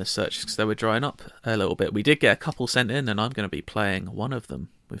send in endless searches because they were drying up a little bit. We did get a couple sent in, and I'm going to be playing one of them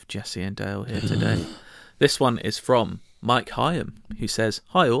with Jesse and Dale here today. This one is from Mike Hyam, who says,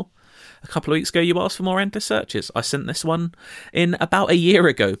 "Hi all. A couple of weeks ago, you asked for more endless searches. I sent this one in about a year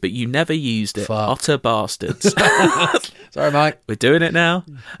ago, but you never used it. Fuck. Utter bastards." Sorry, Mike. We're doing it now.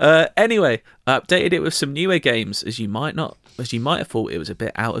 Anyway, I updated it with some newer games, as you might have thought it was a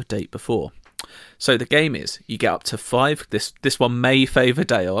bit out of date before. So the game is, you get up to 5. This one may favour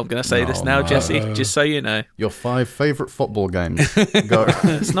Dale. I'm going to say this now, Jesse, just so you know. Your 5 favourite football games. Go.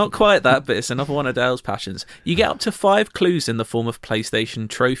 It's not quite that, but it's another one of Dale's passions. You get up to 5 clues in the form of PlayStation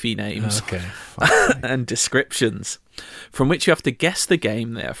trophy names and descriptions, from which you have to guess the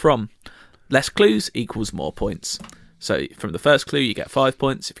game they're from. Less clues equals more points. So from the first clue, you get 5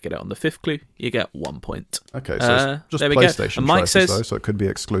 points. If you get it on the 5th clue, you get 1 point. Okay, so it's just PlayStation trophies, though, so it could be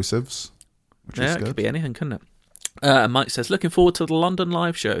exclusives. Yeah, it could be anything, couldn't it? Mike says, "Looking forward to the London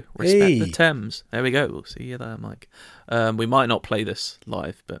live show. Respect the Thames." There we go. We'll see you there, Mike. We might not play this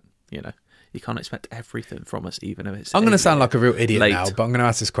live, but, you know, you can't expect everything from us, even if it's... I'm going to sound like a real idiot late. now, but I'm going to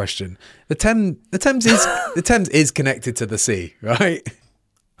ask this question. The Thames is connected to the sea, right?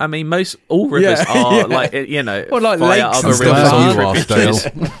 I mean, all rivers are like, you know, well, like via lakes other and rivers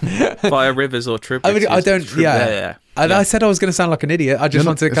stuff. via rivers or tributaries. I don't. Yeah. I said I was going to sound like an idiot. I just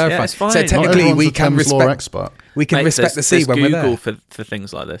wanted to clarify. Yeah, it's fine. So technically, we can respect expert. Respect the sea when we're there. Google for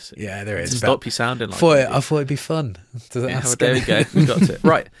things like this. Yeah, there is. To stop you sounding like. I thought it'd be fun. There we go. We got it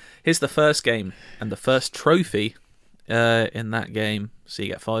right. Here's the first game and the first trophy in that game. So you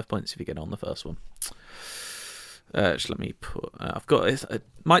get 5 points if you get on the first one. Just let me put. I've got.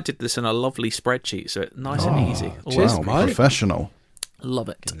 Mike did this in a lovely spreadsheet, so it's nice and easy. Cheers, Wow, Mike. professional. Love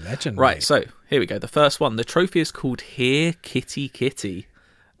it. Legend. Right, so here we go. The first one. The trophy is called Here Kitty Kitty,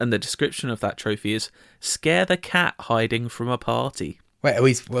 and the description of that trophy is "Scare the cat hiding from a party." Wait, are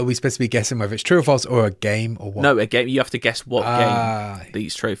we supposed to be guessing whether it's true or false, or a game, or what? No, a game. You have to guess what game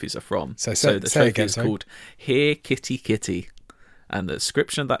these trophies are from. So the trophy is called Here Kitty Kitty, and the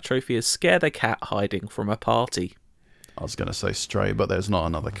description of that trophy is "Scare the cat hiding from a party." I was going to say Stray, but there's not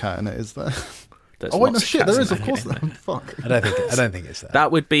another cat in it, is there? There's oh wait, no lots of shit, cats there is. in Of course, there. fuck. I don't think it's that.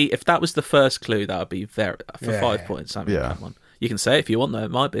 That would be, if that was the first clue, that would be for 5 points. I mean, come on. You can say it if you want, though.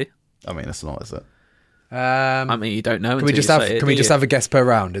 It might be. I mean, it's not, is it? I mean, you don't know. Can we just have a guess per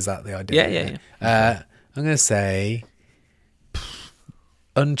round? Is that the idea? Yeah. I'm going to say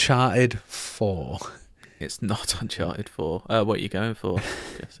Uncharted 4. It's not Uncharted 4. What are you going for,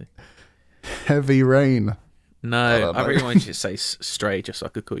 Jesse? Heavy Rain. No, I really wanted you to say Stray just so I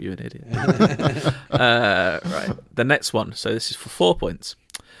could call you an idiot. Right, the next one. So this is for 4 points.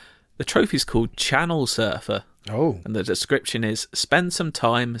 The trophy's called Channel Surfer. Oh. And the description is "Spend some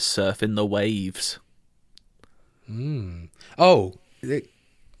time surfing the waves." Oh, is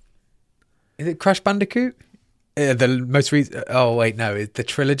it Crash Bandicoot? The most recent. Oh wait, no, it's the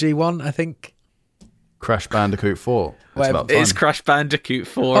trilogy one, I think. Crash Bandicoot 4. It's Crash Bandicoot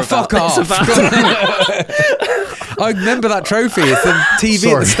 4. Oh, fuck off! I remember that trophy. It's the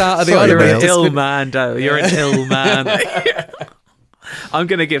TV at the start of the You're island. an ill man, Dale. You're an ill man. I'm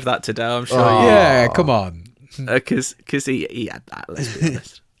going to give that to Dale, I'm sure. Yeah, come on. Because he had that, let's be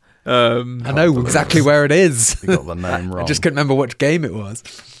honest. I know exactly where it is. You got the name wrong. I just couldn't remember which game it was.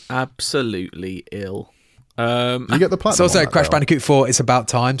 Absolutely ill. You get the platinum. It's also on that, Crash though. Bandicoot 4, It's About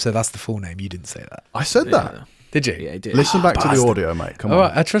Time, so that's the full name. You didn't say that. I said that. Did you? Yeah, he did. Listen back to the audio, mate. Come All on.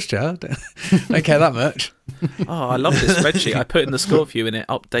 right, I trust you. I don't care that much. Oh, I love this spreadsheet. I put in the score for you and it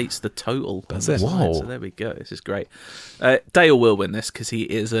updates the total. That's it. Whoa. So there we go. This is great. Dale will win this because he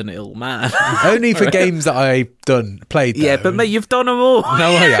is an ill man. Only for games that I've played. Yeah, though. but mate, you've done them all. No,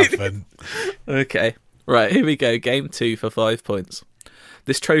 I haven't. Okay. Right, here we go. Game 2 for 5 points.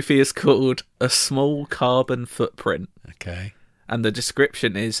 This trophy is called A Small Carbon Footprint. Okay. And the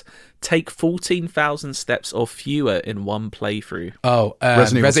description is, take 14,000 steps or fewer in one playthrough. Oh,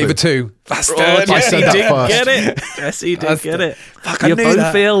 Resident Evil 2. Bastard. Oh, Jesse that did first. get it. Jesse did get it. Fuck, I You're knew both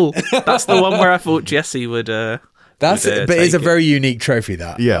that. ill. That's the one where I thought Jesse would... But it's a very unique trophy,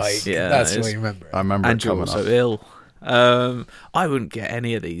 that. Yes. Yeah, that's it what is. you remember. I remember And it you're coming also up. ill. I wouldn't get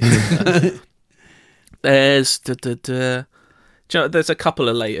any of these. There's... Do you know, there's a couple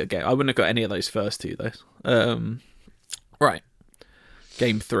of later games. I wouldn't have got any of those first two, though. Right.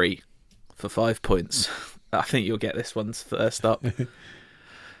 Game 3 for 5 points. I think you'll get this one first up.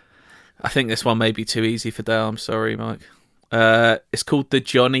 I think this one may be too easy for Dale. I'm sorry, Mike. It's called the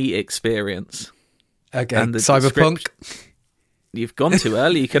Johnny Experience. Okay, And the Cyberpunk. You've gone too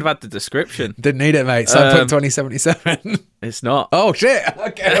early. You could have had the description. Didn't need it, mate. Cyberpunk 2077. It's not. Oh, shit.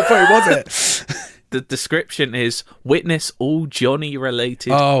 Okay, I thought it was it. The description is witness all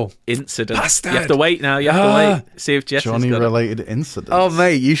Johnny-related incidents. Bastard. You have to wait now. You have to wait. See if Jesse's got it. Johnny-related incidents. Oh,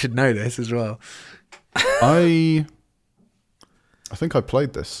 mate, you should know this as well. I think I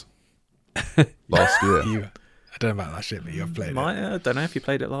played this last year. I don't know about that shit, but you've played it. I don't know if you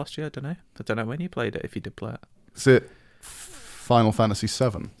played it last year. I don't know. I don't know when you played it, if you did play it. Is it Final Fantasy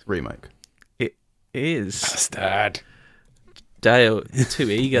VII Remake? It is. Bastard. Dale, you're too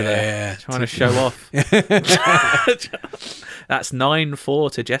eager there. Trying to show off. That's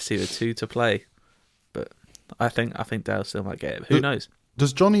 9-4 to Jesse with 2 to play. But I think Dale still might get it. Who knows?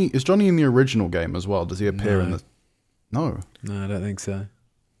 Is Johnny in the original game as well? Does he appear in the... No, I don't think so.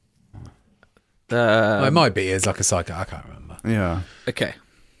 Well, it might be. It's like a psycho. I can't remember. Yeah. Okay.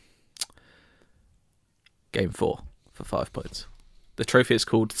 Game 4 for 5 points. The trophy is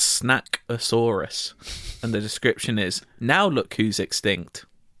called Snackosaurus, and the description is, now look who's extinct.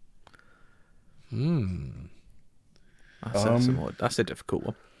 That's a difficult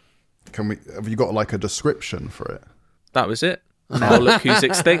one. Have you got like a description for it? That was it. Now look who's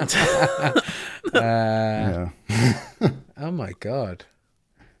extinct. Yeah. Oh my god.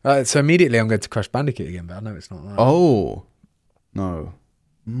 So immediately I'm going to Crash Bandicoot again, but I know it's not that. Oh. No.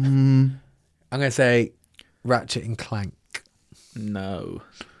 I'm going to say Ratchet and Clank. No.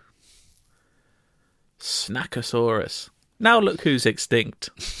 Snackosaurus. Now look who's extinct.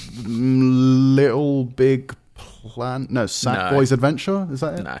 Little Big Plan. No, Sackboy's Adventure. Is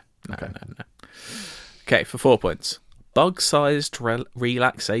that it? No. Okay, for 4 points. Bug-sized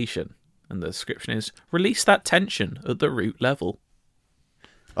relaxation, and the description is release that tension at the root level.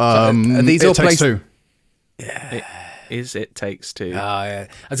 Are these all Takes Two. Yeah. It Takes Two. Oh, yeah.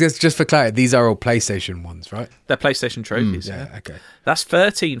 I guess just for clarity, these are all PlayStation ones, right? They're PlayStation trophies. Yeah, okay. That's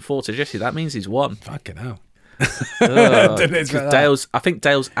 13-4 to Jesse. That means he's won. Fucking hell. I think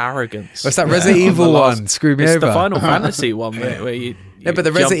Dale's arrogance. What's that Resident Evil one? Screw me it's over. the Final Fantasy one, mate, where you but the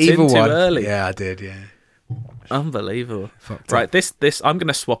jumped Resident Evil in too one. early. Yeah, I did. Yeah. Unbelievable. Right, this I'm going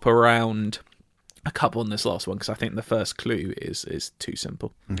to swap around a couple on this last one because I think the first clue is too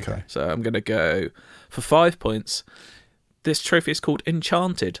simple. Okay. So I'm going to go for 5 points. This trophy is called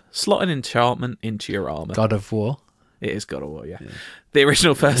Enchanted. Slot an enchantment into your armor. God of War. It is God of War, yeah. The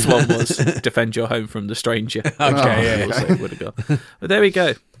original first one was Defend Your Home from the Stranger. Okay, yeah. Would have gone. But there we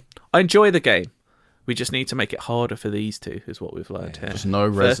go. I enjoy the game. We just need to make it harder for these two, is what we've learned here. Just no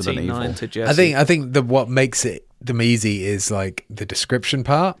Resident 13-9 Evil. to Jesse. I think what makes them easy is like the description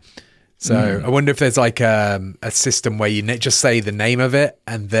part. So I wonder if there's like a system where you just say the name of it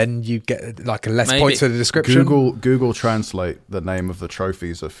and then you get like a less Maybe. points for the description. Google Translate the name of the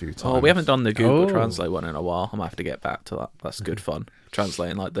trophies a few times. Oh, we haven't done the Google Translate one in a while. I might have to get back to that. That's good fun.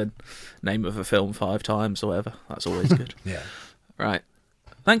 Translating like the name of a film 5 times or whatever. That's always good. Yeah. Right.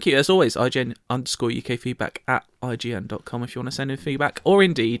 Thank you, as always, IGN_UK feedback at IGN.com if you want to send in feedback, or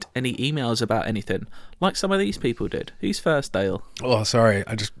indeed any emails about anything, like some of these people did. Who's first, Dale? Oh, sorry,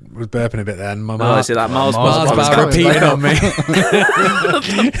 I just was burping a bit there. And is it that Mars bar repeated on me.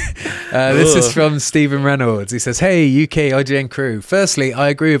 This is from Stephen Reynolds. He says, "Hey, UK IGN crew. Firstly, I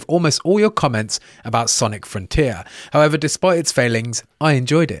agree with almost all your comments about Sonic Frontier. However, despite its failings, I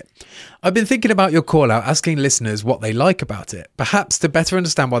enjoyed it. I've been thinking about your call out, asking listeners what they like about it, perhaps to better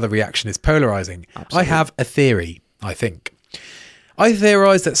understand why the reaction is polarizing. I have a theory, I think. I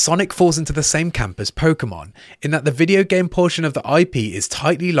theorise that Sonic falls into the same camp as Pokemon, in that the video game portion of the IP is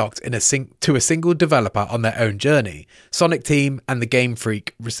tightly locked in to a single developer on their own journey, Sonic Team and the Game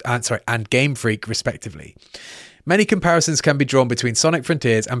Freak, respectively. Many comparisons can be drawn between Sonic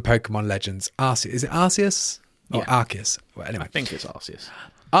Frontiers and Pokemon Legends Arceus. Is it Arceus? Or Arceus? Well, anyway. I think it's Arceus.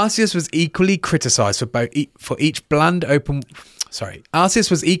 Arceus was equally criticised for each bland open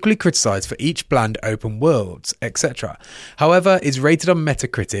worlds, etc. However, is rated on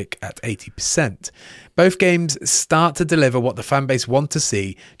Metacritic at 80%. Both games start to deliver what the fanbase want to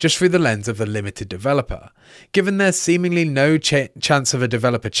see just through the lens of the limited developer. Given there's seemingly no chance of a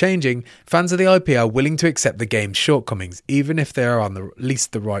developer changing, fans of the IP are willing to accept the game's shortcomings, even if they are on at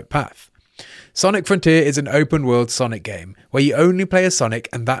least the right path. Sonic Frontier is an open world Sonic game where you only play as Sonic,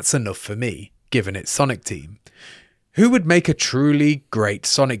 and that's enough for me, given its Sonic Team. Who would make a truly great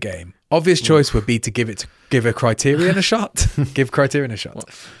Sonic game? Obvious choice would be to give a Criterion a shot. Give Criterion a shot.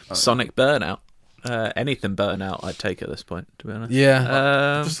 Sonic Burnout. Anything Burnout, I'd take at this point, to be honest.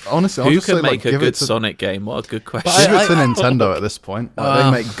 Yeah. Honestly, who can make a good Sonic game? What a good question. Give it to Nintendo at this point.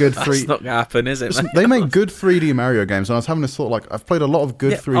 They make good That's not gonna happen, is it? They make good 3D Mario games, and I was having this thought, I've played a lot of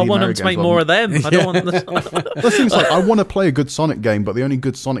good 3D Mario games. I want them to make more of them. I don't want That seems like I want to play a good Sonic game, but the only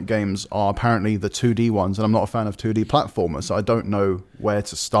good Sonic games are apparently the 2D ones, and I'm not a fan of 2D platformers, so I don't know where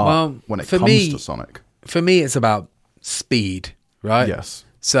to start when it comes to Sonic. For me, it's about speed, right? Yes.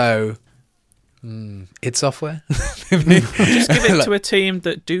 So... id Software. Just give it to a team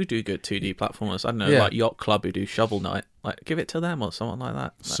that do good 2D platformers. I don't know, like Yacht Club who do Shovel Knight. Like, give it to them or someone like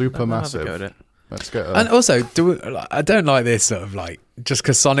that. Supermassive. Let's get. And also, I don't like this sort of like just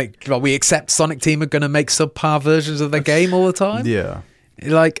because Sonic. Like, we accept Sonic Team are going to make subpar versions of their game all the time. Yeah.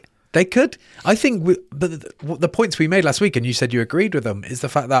 Like they could. I think. But the points we made last week, and you said you agreed with them, is the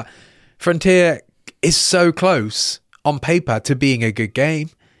fact that Frontier is so close on paper to being a good game.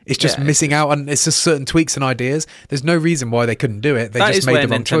 It's just missing out on. It's just certain tweaks and ideas. There's no reason why they couldn't do it. They just made the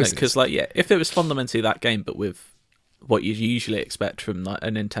wrong choices. Because, if it was fundamentally that game, but with what you usually expect from like a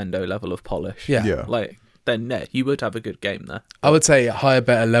Nintendo level of polish, then you would have a good game there. I would say hire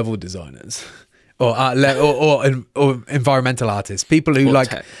better level designers, or environmental artists, people who or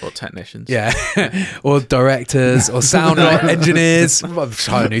technicians, or directors, or sound engineers.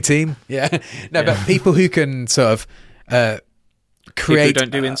 Hire a new team, but people who can sort of. Create, people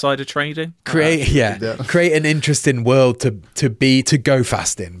who don't do insider trading. Create an interesting world to go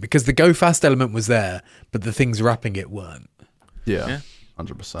fast in, because the go fast element was there, but the things wrapping it weren't. 100%.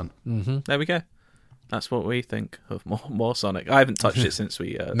 Mm-hmm. There we go. That's what we think of more Sonic. I haven't touched it since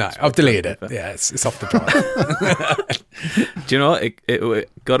we. No, I've deleted it. Yeah, it's off the drive. Do you know what? It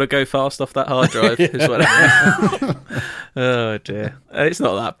got to go fast off that hard drive. Is what oh dear, it's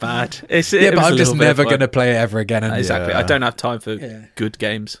not that bad. But I'm just never going to play it ever again. Exactly. I don't have time for good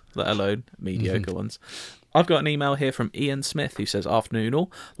games, let alone mediocre ones. I've got an email here from Ian Smith who says, "Afternoon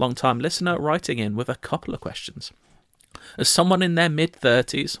all, long-time listener, writing in with a couple of questions. As someone in their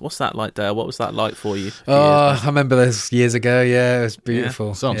mid-30s, what's that like, Dale? What was that like for you? I remember those years ago. Yeah, it was beautiful.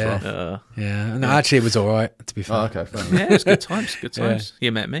 Yeah. Sounds rough. No, actually, it was all right, to be fair. Oh, okay, fair enough. Yeah, it was good times. Good times.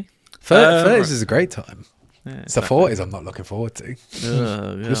 You met me. 30s is a great time. It's the 40s I'm not looking forward to.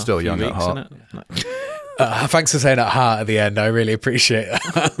 You're still young at heart. Thanks for saying at heart at the end. I really appreciate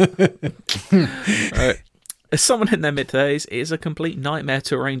that. Right. As someone in their mid-30s, it is a complete nightmare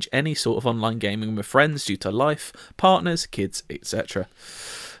to arrange any sort of online gaming with friends due to life, partners, kids, etc.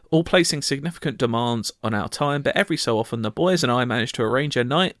 All placing significant demands on our time, but every so often the boys and I manage to arrange a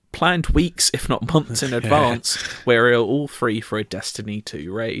night, planned weeks, if not months in advance, where we're all free for a Destiny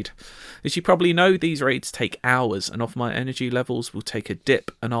 2 raid. As you probably know, these raids take hours, and off my energy levels will take a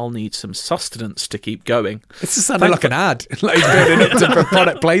dip, and I'll need some sustenance to keep going. It's just sounding like an ad, like building up to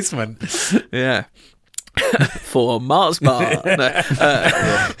product placement. Yeah. For Mars Bar. Right.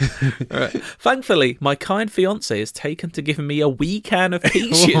 Thankfully, my kind fiance has taken to giving me a wee can of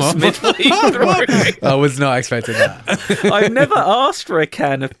peaches midway through. I was not expecting that. I've never asked for a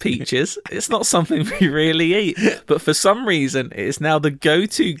can of peaches. It's not something we really eat, but for some reason, it is now the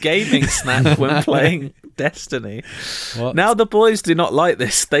go-to gaming snack when playing Destiny. What? Now the boys do not like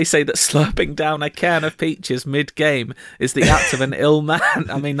this. They say that slurping down a can of peaches mid-game is the act of an ill man.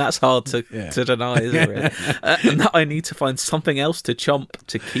 I mean, that's hard to deny, isn't it? Really? And that I need to find something else to chomp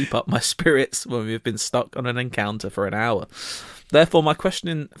to keep up my spirits when we've been stuck on an encounter for an hour. Therefore, my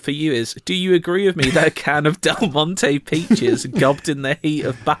question for you is, do you agree with me that a can of Del Monte peaches gubbed in the heat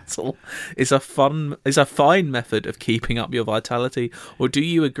of battle is a fine method of keeping up your vitality? Or do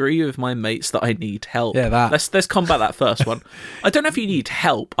you agree with my mates that I need help? Yeah, that. Let's combat that first one. I don't know if you need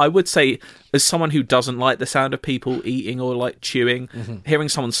help. I would say, as someone who doesn't like the sound of people eating or like chewing, hearing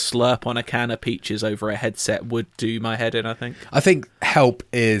someone slurp on a can of peaches over a headset would do my head in, I think. I think help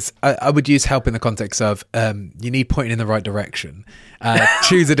is... I would use help in the context of you need pointing in the right direction.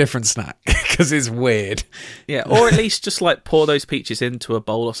 Choose a different snack because it's weird. Yeah, or at least just like pour those peaches into a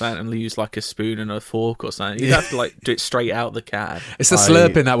bowl or something and use like a spoon and a fork or something. You'd have to like do it straight out the can. It's the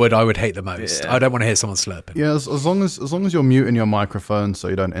slurping that I would hate the most. Yeah. I don't want to hear someone slurping. Yeah, as long as you're muting your microphone so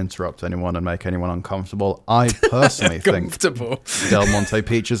you don't interrupt anyone and make anyone uncomfortable, I personally think Del Monte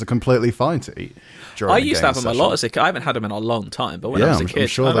peaches are completely fine to eat. I used to have them a lot as a kid. I haven't had them in a long time, but when I was a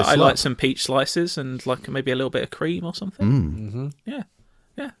kid, I liked some peach slices and like maybe a little bit of cream or something.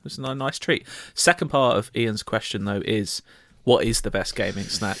 Yeah, it was a nice treat. Second part of Ian's question though is, what is the best gaming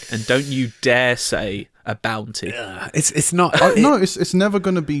snack? And don't you dare say a Bounty. It's not. No, it's never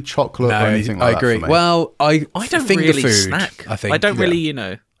going to be chocolate or anything like that. I agree. For me. Well, I don't finger really food, snack. I think. I don't really,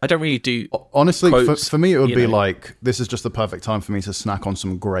 I don't really do. Honestly, quotes, for me, it would be like, this is just the perfect time for me to snack on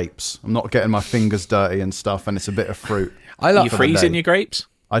some grapes. I'm not getting my fingers dirty and stuff, and it's a bit of fruit. Are you freezing your grapes?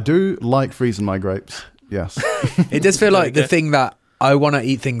 I do like freezing my grapes. Yes. It does feel like the thing that I want to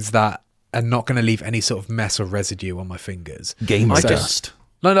eat things that are not going to leave any sort of mess or residue on my fingers. Game dust.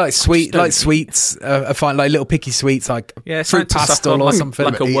 No, like sweets, fine, like little picky sweets, like fruit pastel or something,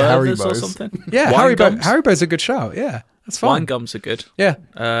 like a Werther's or something. Yeah, Haribo's a good shout. Yeah, that's fine. Wine gums are good. Yeah,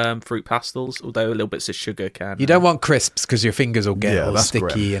 fruit pastels, although a little bits of sugar can. You don't want crisps because your fingers will get all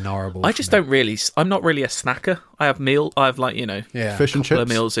sticky and horrible. I just don't really. I'm not really a snacker. I have fish and chips,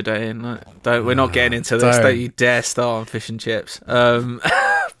 meals a day, and we're not getting into this. Don't you dare start on fish and chips.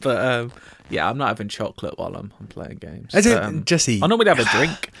 Yeah, I'm not having chocolate while I'm playing games. Jesse, I normally have a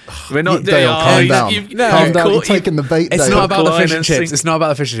drink. We're not. Calm down. Calm down. You're taking the bait. It's not about the fish and chips. It's not about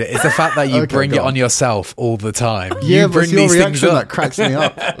the fish and chips. It's the fact that you bring it on yourself all the time. Yeah, you bring your these reaction things up. that cracks me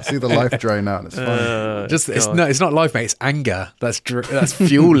up. I see the life drain out. It's fine. It's not life, mate. It's anger. That's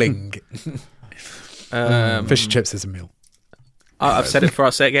fueling. Fish and chips is a meal. I've said it before.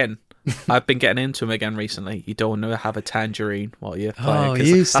 I'll say it again. I've been getting into them again recently. You don't want to have a tangerine while you're playing.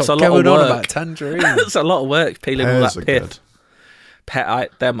 That's a lot of work. About tangerine. That's a lot of work peeling all that pith. Good.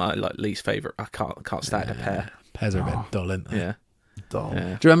 They're my least favourite. I can't stand a pear. Pears are a bit dull, aren't they? Yeah. Dull.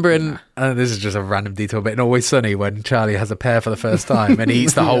 Yeah. Do you remember in this is just a random detail, but in Always Sunny when Charlie has a pear for the first time and he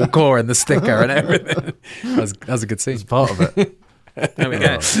eats the whole core and the sticker and everything? That was a good scene. It's part of it. There we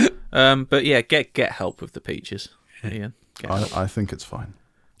go. But yeah, get help with the peaches. Ian, I think it's fine.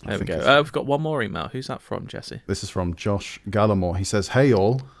 There we go. We've got one more email. Who's that from, Jesse? This is from Josh Gallimore. He says, "Hey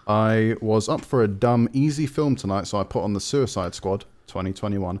all, I was up for a dumb, easy film tonight, so I put on The Suicide Squad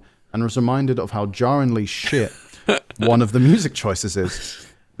 2021 and was reminded of how jarringly shit one of the music choices is.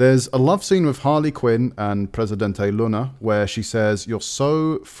 There's a love scene with Harley Quinn and Presidente Luna where she says, 'You're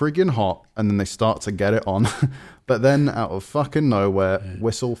so friggin' hot,' and then they start to get it on. But then, out of fucking nowhere,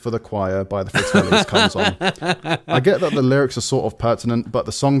 Whistle for the Choir by the Fratellis comes on. I get that the lyrics are sort of pertinent, but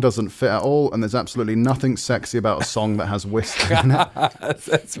the song doesn't fit at all, and there's absolutely nothing sexy about a song that has whistling in it."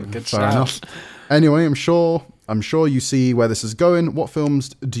 That's a good Fair enough. Anyway, I'm sure you see where this is going. What films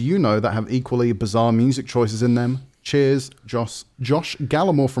do you know that have equally bizarre music choices in them? Cheers, Josh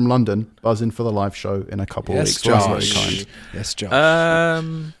Gallimore from London, buzzing for the live show in a couple of weeks. Josh. Very kind. Yes,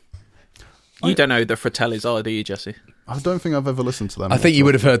 Josh. You don't know who the Fratellis are, do you, Jesse? I don't think I've ever listened to them. I think you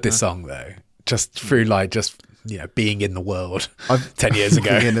would have heard this song though, just through being in the world 10 years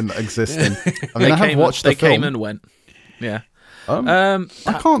ago, being in existing. I mean, I have watched the film. They came and went. Yeah. I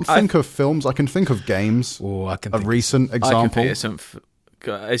can't think of films. I can think of games. I can. A recent example.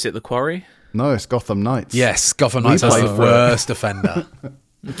 Is it The Quarry? No, it's Gotham Knights. Yes, Gotham Knights is the worst offender.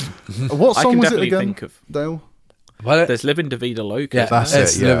 What song was it again, think of Dale? Well, there's Living Da Vida Loca. Yeah, that's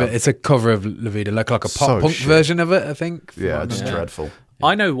it. Yeah. It's a cover of La Vida Loca, like a pop punk version of it, I think. Yeah, it's dreadful.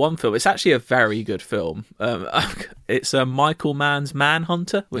 I know one film. It's actually a very good film. It's Michael Mann's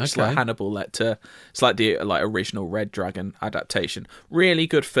Manhunter, which is like Hannibal Lecter. It's like the original Red Dragon adaptation. Really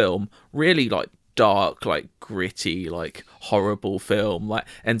good film. Really dark, gritty, horrible film.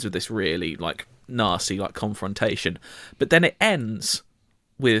 Ends with this really nasty confrontation, but then it ends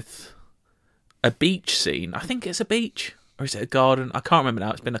with a beach scene. I think it's a beach, or is it a garden? I can't remember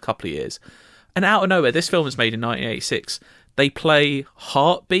now. It's been a couple of years. And out of nowhere, this film was made in 1986. They play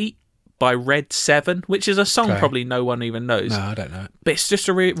Heartbeat by Red 7, which is a song probably no one even knows. No, I don't know. But it's just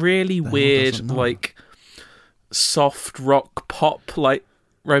a really weird, soft rock pop, like,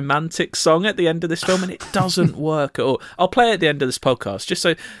 romantic song at the end of this film, and it doesn't work at all. I'll play it at the end of this podcast, just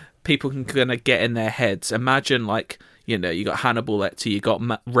so people can kind of get in their heads. Imagine, like, you know, you got Hannibal Lecter, you got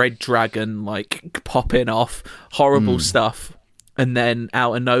Red Dragon, like, popping off, horrible stuff, and then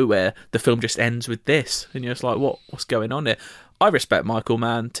out of nowhere, the film just ends with this, and you're just like, what's going on here? I respect Michael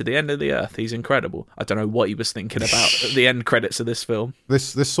Mann to the end of the earth. He's incredible. I don't know what he was thinking about at the end credits of this film.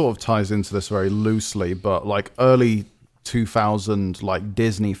 This sort of ties into this very loosely, but like early 2000 like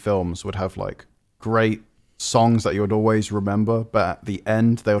Disney films would have like great songs that you would always remember, but at the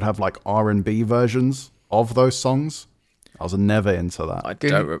end they would have like R&B versions of those songs. I was never into that.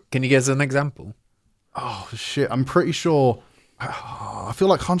 Can you give us an example? Oh shit, I'm pretty sure. I feel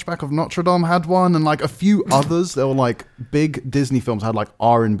like Hunchback of Notre Dame had one, and like a few others. There were like big Disney films had like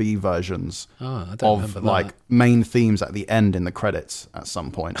R&B versions of like main themes at the end in the credits at some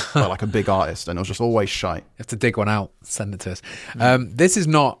point by like a big artist, and it was just always shite. You have to dig one out, send it to us. This is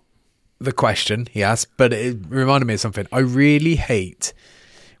not the question he asked, but it reminded me of something. I really hate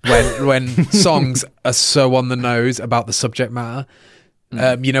when songs are so on the nose about the subject matter.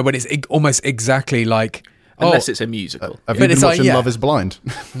 You know, when it's almost exactly like. Unless it's a musical. Have you been watching Love is Blind?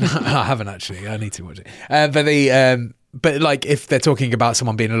 No, I haven't actually. I need to watch it. But like if they're talking about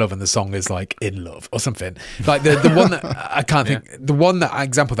someone being in love and the song is like In Love or something. Like the one that I can't think, the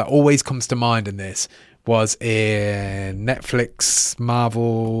example that always comes to mind in this was in Netflix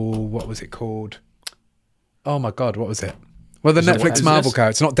Marvel, what was it called? Oh my God, what was it? Well, the Netflix Marvel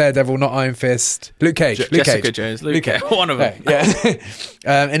character, not Daredevil, not Iron Fist, Luke Cage. Jessica Jones, Luke Cage, one of them.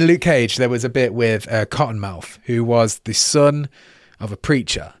 Yeah. In Luke Cage, there was a bit with Cottonmouth, who was the son of a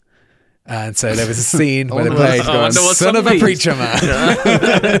preacher. And so there was a scene where they played son of a preacher man.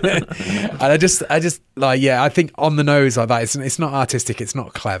 And I just like, I think on the nose like that, it's not artistic, it's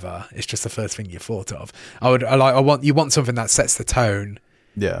not clever. It's just the first thing you thought of. You want something that sets the tone.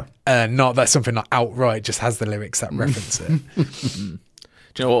 Yeah. Not that something that outright just has the lyrics that reference it. Do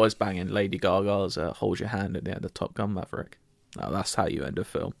you know what was banging? Lady Gaga's Hold Your Hand at the end of Top Gun Maverick. Oh, that's how you end a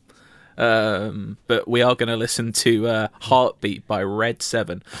film. But we are going to listen to Heartbeat by Red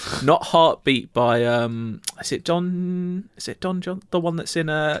 7. Not Heartbeat by, is it Don John? The one that's in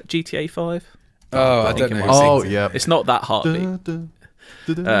GTA 5? Oh, I don't know. Oh, yeah. It's not that Heartbeat.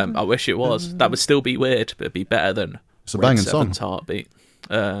 I wish it was. That would still be weird, but it'd be better than it's a banging song. Heartbeat.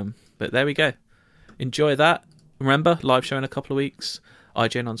 But there we go. Enjoy that. Remember, live show in a couple of weeks.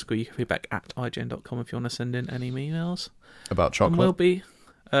 IGN _ you can be back at IGN.com if you want to send in any emails. About chocolate. And we'll be,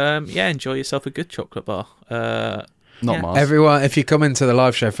 enjoy yourself a good chocolate bar. Not Mars. Everyone, if you come into the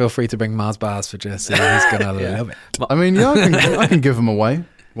live show, feel free to bring Mars bars for Jesse. He's going to love it. I mean, I can give them away.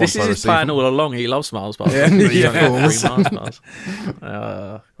 This is his plan all along. He loves Mars bars. Mars bars.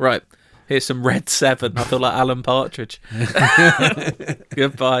 Right. Here's some Red 7. I feel like Alan Partridge.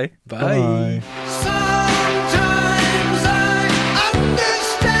 Goodbye. Bye. Sometimes I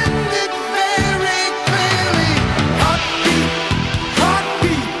understand it very clearly. Heartbeat,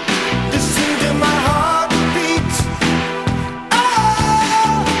 listen to my heartbeat.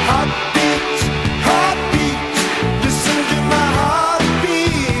 Oh, heartbeat, listen to my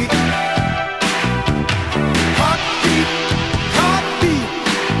heartbeat. Heartbeat,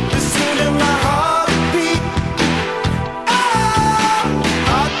 listen to my heartbeat. Oh,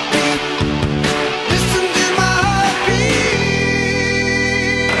 heartbeat, listen to my heartbeat.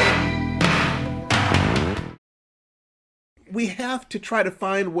 We have to try to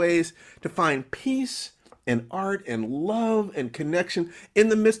find ways to find peace and art and love and connection in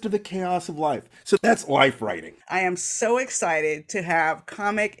the midst of the chaos of life. So that's life writing. I am so excited to have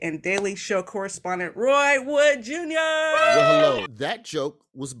comic and Daily Show correspondent Roy Wood Jr. Well, hello. That joke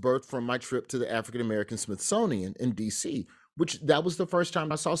was birthed from my trip to the African American Smithsonian in D.C., that was the first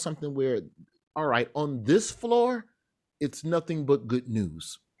time I saw something where, all right, on this floor, it's nothing but good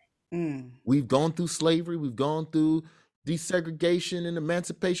news. We've gone through slavery, we've gone through desegregation and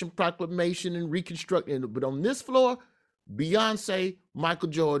Emancipation Proclamation and Reconstruction, but on this floor, Beyonce, Michael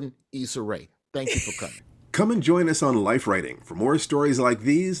Jordan, Issa Rae. Thank you for coming. Come and join us on Life Writing for more stories like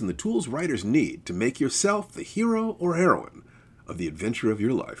these and the tools writers need to make yourself the hero or heroine of the adventure of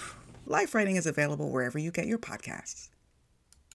your life. Life Writing is available wherever you get your podcasts.